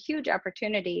 there's a huge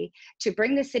opportunity to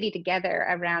bring the city together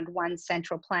around one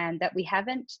central plan that we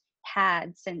haven't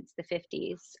had since the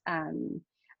 50s,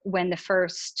 when the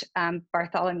first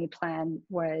Bartholomew plan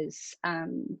was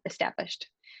established.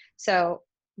 So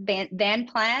Van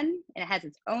Plan, and it has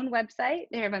its own website.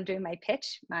 There, I'm doing my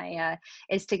pitch.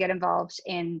 Is to get involved,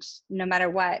 and no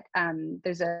matter what,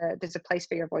 there's a place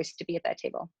for your voice to be at that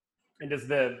table. And does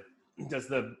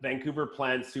the Vancouver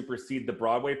plan supersede the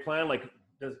Broadway plan? Like,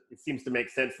 it seems to make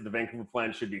sense that the Vancouver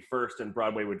plan should be first, and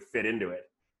Broadway would fit into it.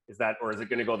 Is that, or is it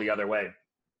going to go the other way?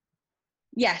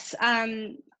 Yes,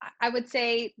 I would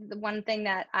say the one thing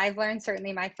that I've learned,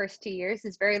 certainly my first 2 years,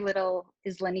 is very little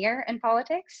is linear in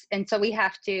politics. And so we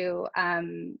have to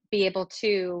be able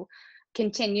to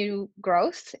continue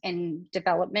growth and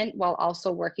development while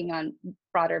also working on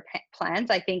broader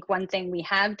plans. I think one thing we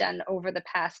have done over the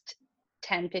past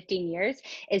 10, 15 years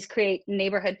is create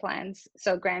neighborhood plans.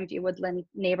 So Grandview Woodland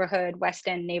neighborhood, West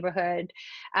End neighborhood.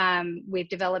 We've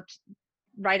developed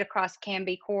right across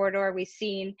Cambie corridor, we've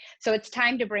seen. So it's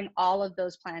time to bring all of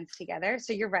those plans together.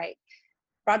 So you're right.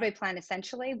 Broadway plan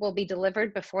essentially will be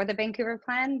delivered before the Vancouver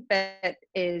plan, but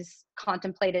is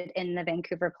contemplated in the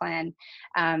Vancouver plan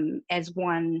as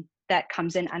one that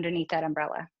comes in underneath that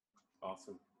umbrella.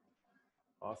 Awesome.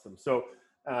 Awesome. So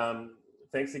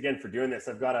thanks again for doing this.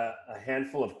 I've got a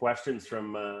handful of questions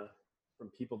from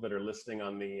people that are listening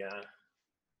on the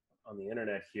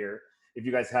internet here. If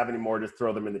you guys have any more, just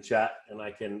throw them in the chat and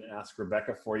I can ask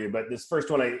Rebecca for you. But this first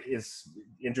one is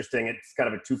interesting. It's kind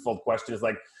of a twofold question. It's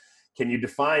like, can you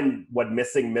define what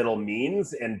missing middle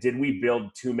means? And did we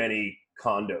build too many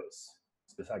condos?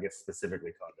 I guess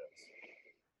specifically condos.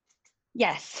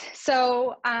 Yes.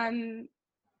 So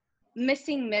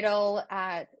missing middle.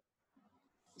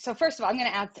 So first of all, I'm going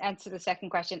to answer the second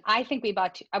question. I think we've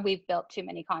built too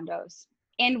many condos,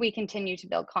 and we continue to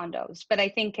build condos. But I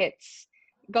think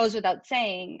goes without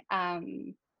saying,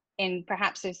 and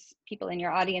perhaps there's people in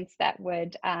your audience that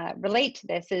would relate to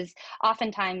this, is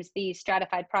oftentimes these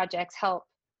stratified projects help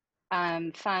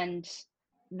fund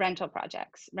rental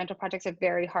projects. Rental projects are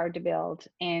very hard to build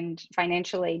and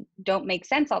financially don't make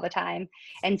sense all the time.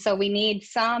 And so we need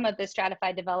some of the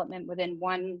stratified development within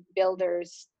one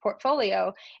builder's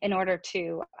portfolio in order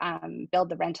to build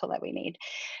the rental that we need.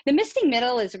 The missing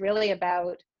middle is really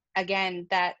about, again,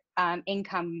 that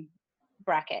income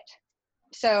bracket.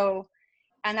 So,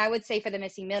 and I would say for the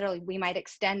missing middle, we might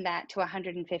extend that to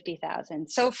 150,000.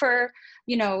 So for,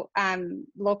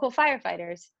 local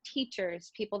firefighters,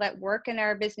 teachers, people that work in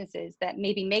our businesses that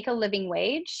maybe make a living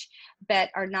wage,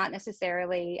 but are not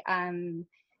necessarily in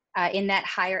that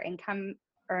higher income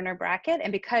earner bracket.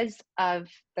 And because of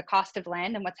the cost of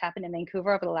land and what's happened in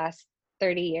Vancouver over the last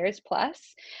 30 years plus,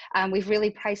 we've really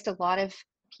priced a lot of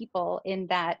people in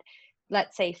that,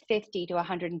 let's say, $50,000 to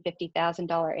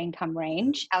 $150,000 income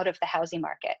range out of the housing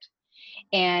market.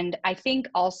 And I think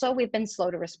also we've been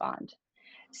slow to respond.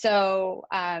 So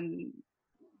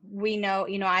we know,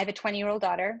 I have a 20-year-old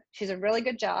daughter. She's a really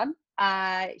good job.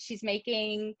 She's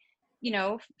making,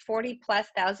 40+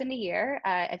 thousand a year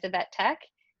as a vet tech,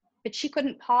 but she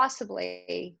couldn't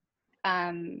possibly,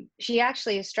 she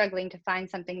actually is struggling to find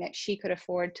something that she could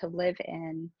afford to live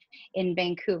in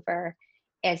Vancouver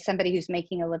as somebody who's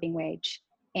making a living wage.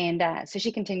 And so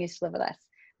she continues to live with us,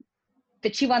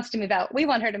 but she wants to move out. We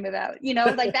want her to move out,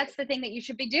 like that's the thing that you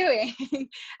should be doing.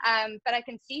 But I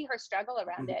can see her struggle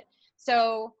around it.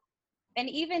 So, and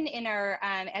even in our,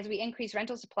 as we increase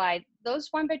rental supply, those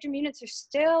 1-bedroom units are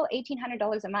still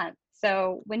 $1,800 a month.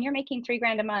 So when you're making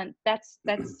 $3,000 a month, that's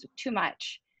too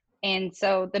much. And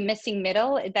so the missing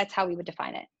middle, that's how we would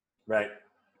define it. Right.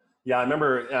 Yeah, I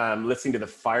remember listening to the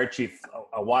fire chief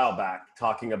a while back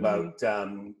talking about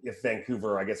if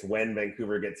Vancouver, I guess when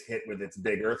Vancouver gets hit with its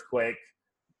big earthquake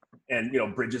and,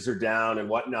 bridges are down and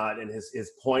whatnot. And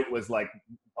his point was like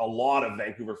a lot of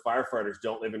Vancouver firefighters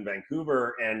don't live in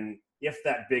Vancouver. And if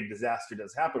that big disaster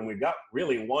does happen, we've got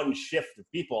really one shift of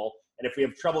people. And if we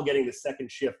have trouble getting the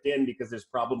second shift in because there's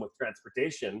problem with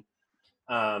transportation,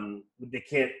 they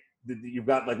can't, you've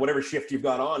got like whatever shift you've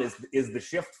got on is the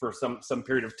shift for some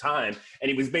period of time. And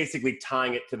he was basically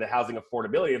tying it to the housing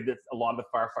affordability of this. A lot of the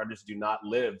firefighters do not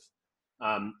live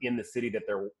in the city that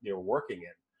they're working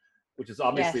in, which is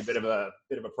obviously a bit of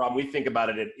a problem. We think about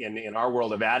it in our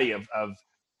world of Addy of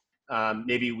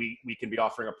maybe we can be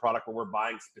offering a product where we're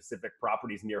buying specific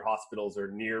properties near hospitals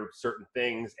or near certain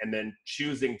things and then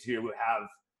choosing to have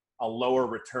a lower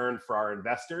return for our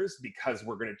investors because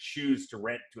we're going to choose to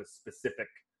rent to a specific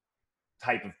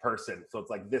type of person. So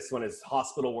it's like this one is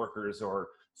hospital workers or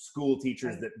school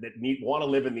teachers that want to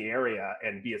live in the area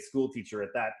and be a school teacher at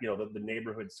that, the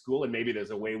neighborhood school. And maybe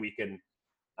there's a way we can,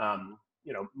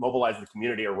 mobilize the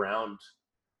community around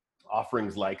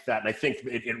offerings like that. And I think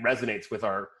it resonates with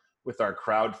our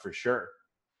crowd for sure.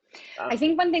 I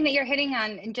think one thing that you're hitting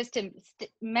on, and just to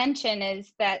mention,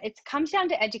 is that it comes down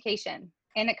to education,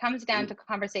 and it comes down to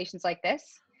conversations like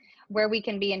this, where we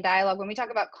can be in dialogue. When we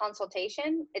talk about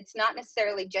consultation, it's not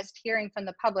necessarily just hearing from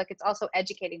the public, it's also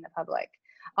educating the public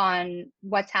on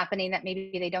what's happening that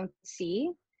maybe they don't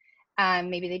see,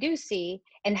 maybe they do see,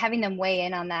 and having them weigh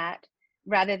in on that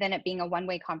rather than it being a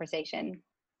one-way conversation.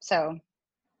 So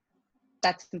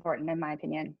that's important, in my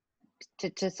opinion,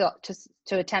 to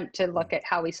attempt to look at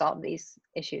how we solve these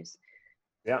issues.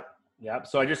 Yeah.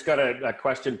 So I just got a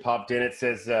question popped in. It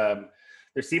says,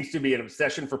 there seems to be an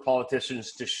obsession for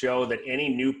politicians to show that any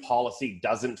new policy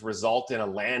doesn't result in a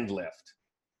land lift,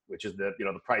 which is the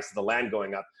price of the land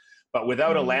going up. But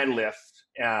without a land lift,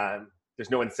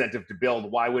 there's no incentive to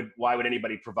build. Why would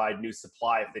anybody provide new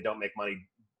supply if they don't make money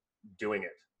doing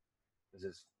it?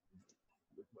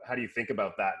 How do you think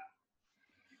about that?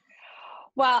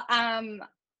 Well,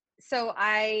 so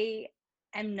I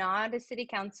am not a city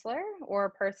councillor or a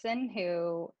person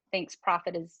who thinks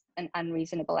profit is an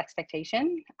unreasonable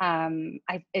expectation.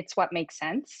 It's what makes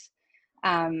sense.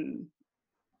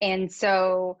 And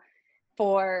so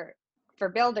for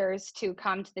builders to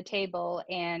come to the table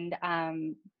and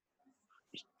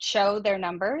show their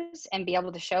numbers and be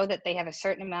able to show that they have a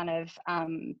certain amount of,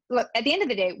 look, at the end of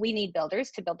the day, we need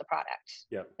builders to build the product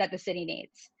that the city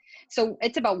needs. So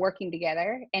it's about working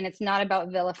together, and it's not about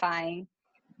vilifying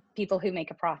people who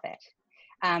make a profit.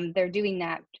 They're doing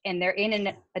that, and they're in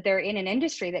an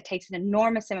industry that takes an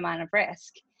enormous amount of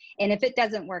risk. And if it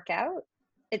doesn't work out,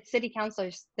 it's city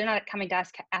councilors, they're not coming to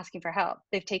us asking for help.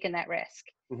 They've taken that risk,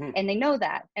 and they know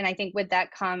that. And I think with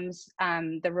that comes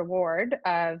the reward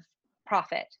of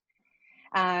profit.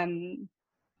 And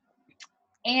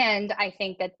I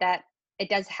think that it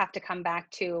does have to come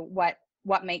back to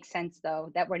what makes sense,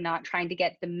 though, that we're not trying to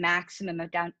get the maximum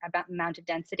amount of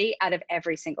density out of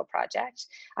every single project.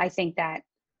 I think that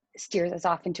steers us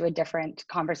off into a different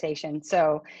conversation.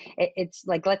 So it's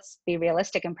like, let's be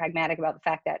realistic and pragmatic about the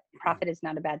fact that profit is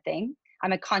not a bad thing.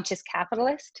 I'm a conscious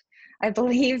capitalist. I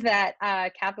believe that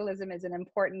capitalism is an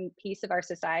important piece of our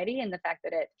society, and the fact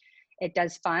that it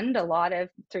does fund a lot of,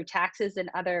 through taxes and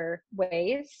other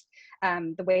ways,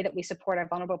 the way that we support our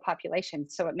vulnerable population.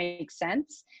 So it makes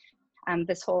sense.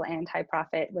 This whole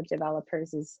anti-profit with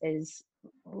developers is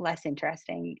less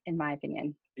interesting, in my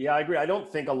opinion. Yeah, I agree. I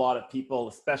don't think a lot of people,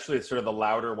 especially sort of the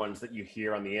louder ones that you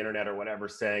hear on the internet or whatever,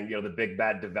 saying, the big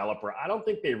bad developer, I don't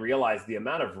think they realize the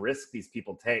amount of risk these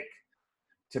people take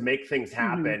to make things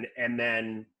happen. And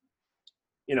then,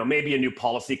 maybe a new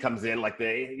policy comes in, like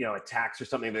a tax or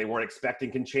something they weren't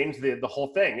expecting can change the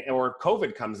whole thing. Or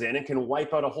COVID comes in and can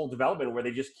wipe out a whole development where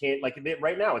they just can't,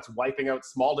 right now, it's wiping out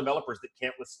small developers that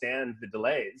can't withstand the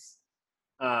delays.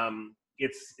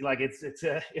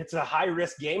 It's a high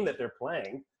risk game that they're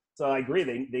playing. So I agree,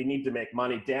 they need to make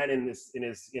money. Dan, in his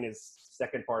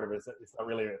second part of it, it's not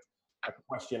really a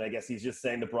question, I guess. He's just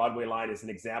saying the Broadway line is an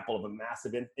example of a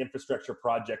massive infrastructure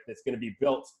project that's going to be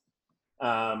built,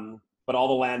 but all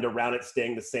the land around it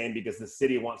staying the same because the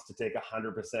city wants to take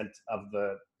 100% of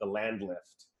the land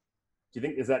lift. Do you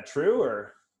think, is that true?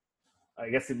 Or I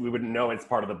guess we wouldn't know it's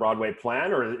part of the Broadway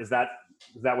plan, or is that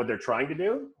what they're trying to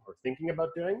do or thinking about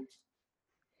doing?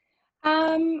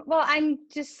 Well, I'm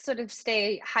just sort of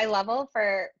stay high level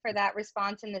for that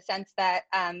response, in the sense that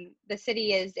the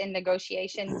city is in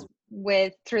negotiations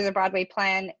through the Broadway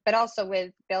plan, but also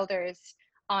with builders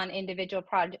on individual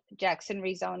projects and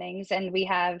rezonings. And we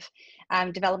have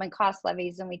development cost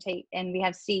levies, and we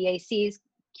have CAC's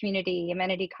community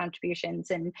amenity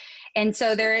contributions, and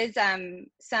so there is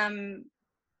some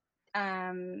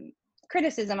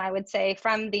criticism, I would say,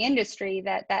 from the industry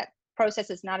that process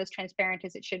is not as transparent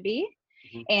as it should be.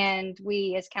 And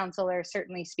we as council are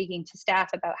certainly speaking to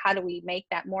staff about how do we make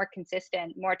that more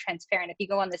consistent, more transparent. If you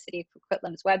go on the City of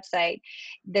Coquitlam's website,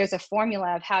 there's a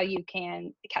formula of how you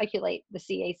can calculate the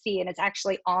CAC, and it's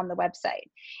actually on the website.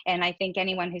 And I think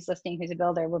anyone who's listening who's a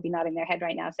builder will be nodding their head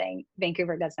right now saying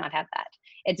Vancouver does not have that.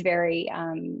 It's very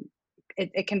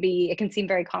it can seem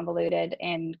very convoluted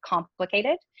and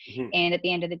complicated, and at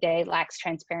the end of the day lacks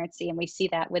transparency. And we see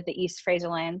that with the East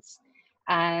Fraserlands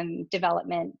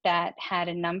development that had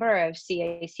a number of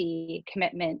CAC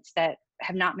commitments that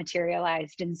have not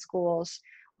materialized in schools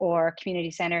or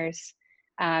community centers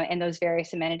and those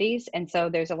various amenities. And so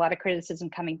there's a lot of criticism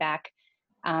coming back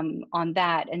on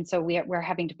that. And so we're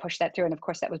having to push that through. And of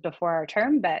course that was before our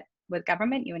term, but with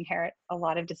government, you inherit a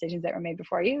lot of decisions that were made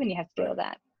before you, and you have to deal with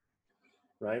that.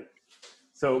 Right.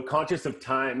 So conscious of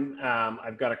time,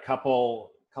 I've got a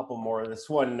couple more. This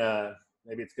one,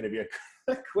 maybe it's going to be a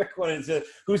quick one.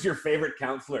 Who's your favorite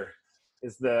councillor?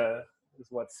 Is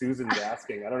what Susan's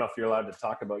asking. I don't know if you're allowed to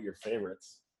talk about your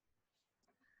favorites.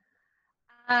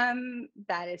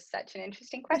 That is such an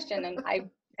interesting question, and I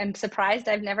am surprised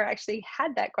I've never actually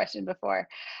had that question before.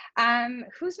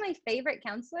 Who's my favorite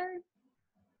councillor?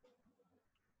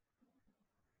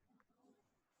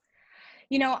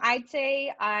 I'd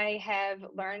say I have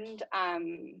learned,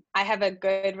 I have a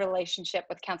good relationship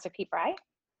with Councillor Bligh,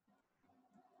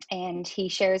 and he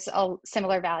shares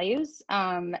similar values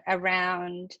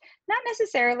around not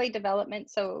necessarily development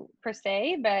per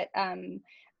se, but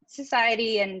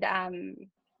society,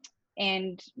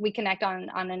 and we connect on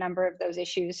a number of those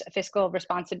issues. Fiscal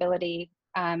responsibility,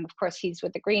 of course he's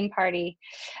with the Green Party,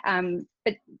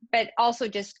 but also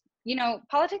just,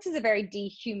 politics is a very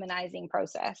dehumanizing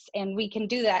process, and we can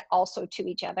do that also to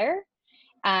each other,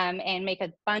 and make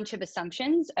a bunch of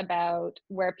assumptions about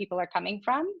where people are coming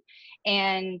from.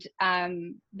 And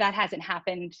that hasn't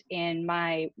happened in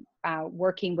my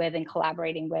working with and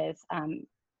collaborating with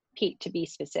Pete, to be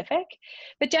specific.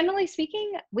 But generally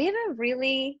speaking, we have a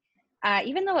really,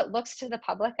 even though it looks to the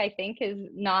public, I think, is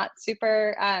not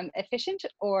super efficient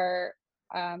or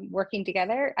working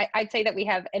together. I'd say that we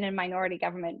have, in a minority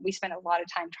government, we spend a lot of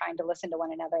time trying to listen to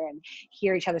one another and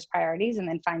hear each other's priorities and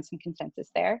then find some consensus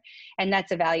there. And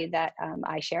that's a value that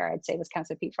I share, I'd say, with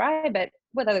Councillor Bligh, but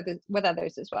with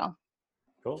others as well.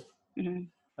 Cool.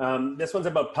 This one's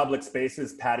about public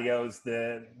spaces, patios.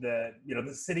 The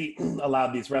city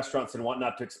allowed these restaurants and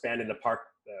whatnot to expand into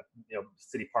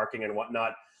city parking and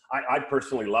whatnot. I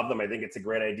personally love them. I think it's a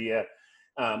great idea.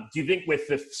 Do you think, with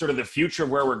the sort of the future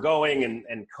where we're going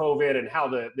and COVID and how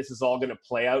this is all going to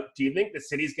play out, do you think the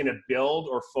city's going to build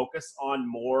or focus on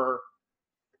more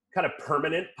kind of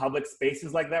permanent public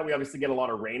spaces like that? We obviously get a lot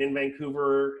of rain in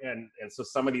Vancouver, and so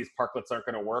some of these parklets aren't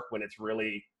going to work when it's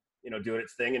really, doing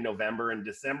its thing in November and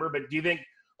December. But do you think,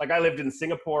 I lived in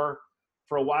Singapore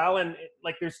for a while, and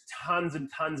there's tons and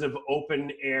tons of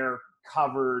open air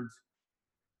covered,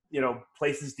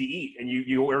 places to eat, and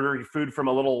you order your food from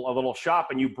a little shop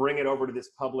and you bring it over to this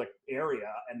public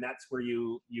area, and that's where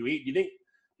you eat.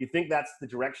 You think that's the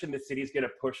direction the city's going to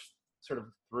push sort of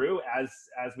through as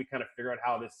we kind of figure out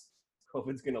how this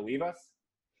COVID's going to leave us?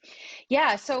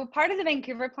 Yeah, so part of the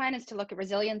Vancouver plan is to look at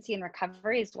resiliency and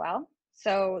recovery as well.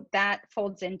 So that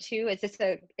folds into, is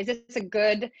this a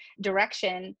good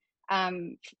direction?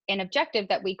 An objective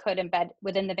that we could embed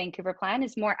within the Vancouver plan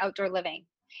is more outdoor living.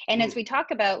 And as we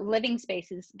talk about living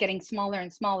spaces getting smaller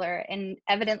and smaller, and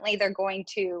evidently they're going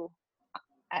to,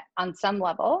 on some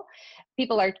level,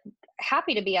 people are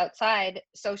happy to be outside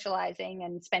socializing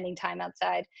and spending time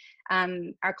outside.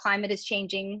 Our climate is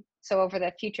changing. So over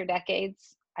the future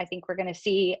decades, I think we're going to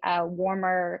see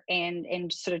warmer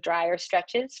and sort of drier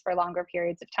stretches for longer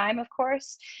periods of time, of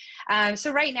course.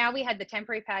 So right now we had the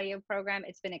temporary patio program.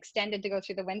 It's been extended to go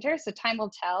through the winter. So time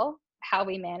will tell how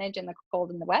we manage in the cold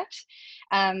and the wet.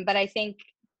 But I think,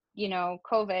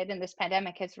 COVID and this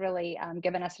pandemic has really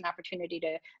given us an opportunity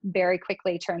to very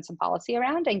quickly turn some policy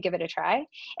around and give it a try.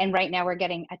 And right now we're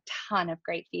getting a ton of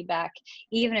great feedback.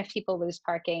 Even if people lose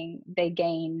parking, they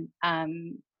gain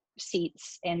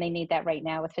seats, and they need that right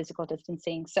now with physical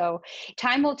distancing. So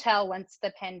time will tell once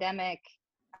the pandemic,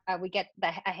 we get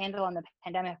a handle on the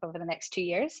pandemic over the next 2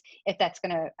 years, if that's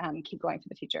going to keep going for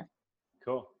the future.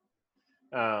 Cool.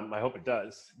 I hope it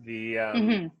does.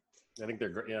 I think they're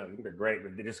great. Yeah, I think they're great,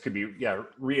 but they just could be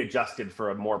readjusted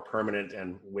for a more permanent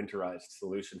and winterized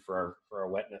solution for our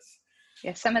wetness.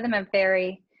 Yeah, some of them are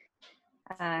very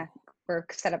were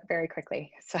set up very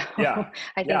quickly. So yeah,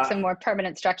 I think some more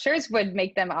permanent structures would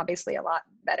make them obviously a lot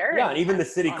better. Yeah, and even the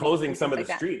city closing some of the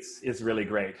streets is really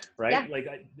great, right? Yeah. Like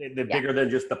they're bigger than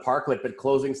just the parklet, but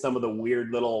closing some of the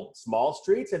weird little small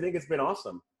streets, I think it's been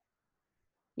awesome.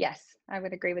 Yes, I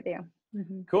would agree with you.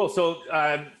 Mm-hmm. Cool. So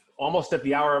almost at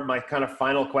the hour, my kind of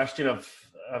final question of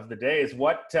the day is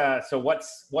what's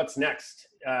next?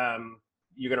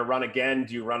 You're going to run again?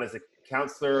 Do you run as a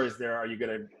councillor? Are you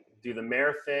going to do the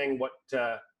mayor thing? Where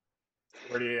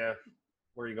are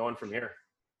you going from here?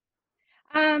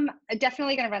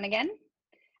 Definitely going to run again.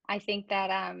 I think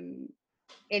that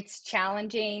it's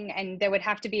challenging, and there would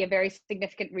have to be a very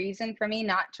significant reason for me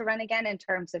not to run again in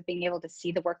terms of being able to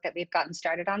see the work that we've gotten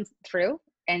started on through.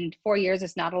 And 4 years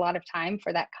is not a lot of time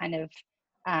for that kind of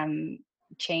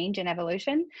change and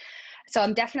evolution. So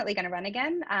I'm definitely going to run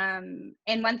again.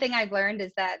 And one thing I've learned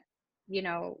is that,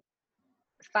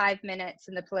 5 minutes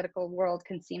in the political world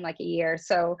can seem like a year.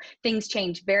 So things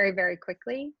change very, very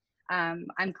quickly.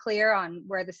 I'm clear on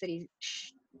where the city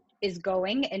is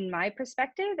going in my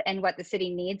perspective and what the city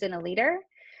needs in a leader.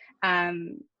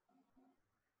 And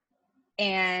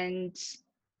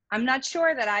I'm not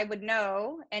sure that I would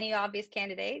know any obvious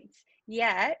candidates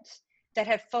yet that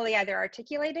have fully either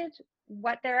articulated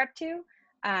what they're up to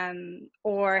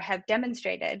or have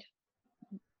demonstrated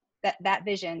that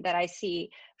vision that I see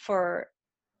for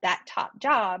that top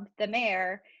job, the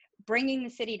mayor, bringing the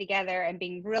city together and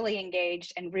being really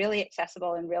engaged and really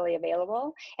accessible and really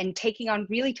available and taking on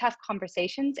really tough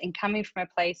conversations and coming from a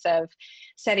place of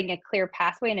setting a clear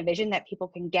pathway and a vision that people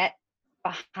can get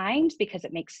behind because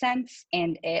it makes sense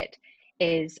and it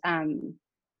is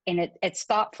it's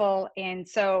thoughtful. And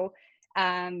so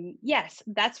yes,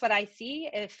 that's what I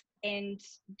see. And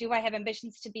do I have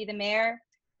ambitions to be the mayor?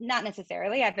 Not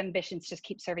necessarily. I have ambitions to just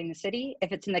keep serving the city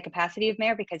if it's in the capacity of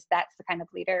mayor, because that's the kind of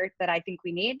leader that I think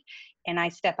we need, and I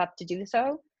step up to do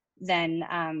so, then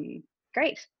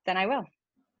great, then I will.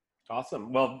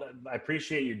 Awesome. Well, I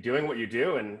appreciate you doing what you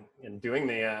do and doing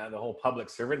the whole public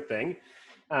servant thing.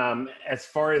 As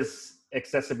far as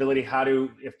accessibility,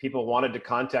 if people wanted to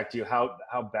contact you, how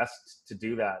best to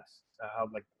do that? How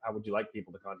would you like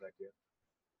people to contact you?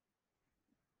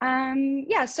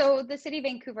 Yeah, so the City of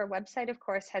Vancouver website, of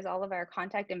course, has all of our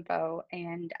contact info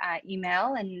and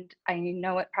email. And I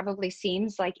know it probably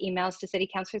seems like emails to city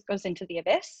councillors goes into the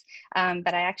abyss,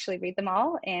 but I actually read them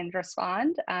all and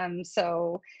respond.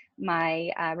 So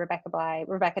my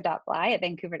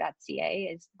rebecca.bligh@vancouver.ca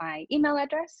is my email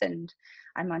address. And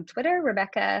I'm on Twitter,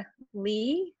 Rebecca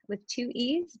Lee with 2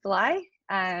 E's, Bligh,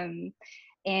 and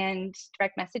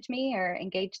direct message me or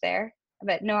engage there.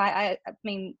 But no, I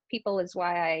mean, people is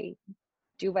why I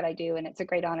do what I do, and it's a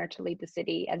great honor to lead the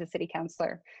city as a city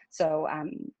councillor. So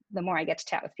the more I get to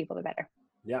chat with people, the better.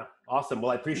 Yeah, awesome. Well,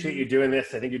 I appreciate you doing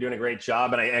this. I think you're doing a great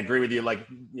job, and I agree with you. Like,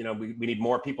 we need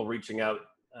more people reaching out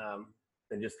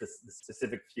than just the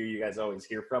specific few you guys always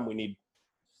hear from. We need,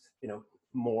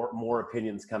 more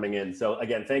opinions coming in. So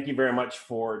again, thank you very much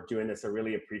for doing this. I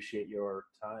really appreciate your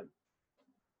time.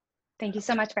 Thank you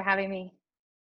so much for having me.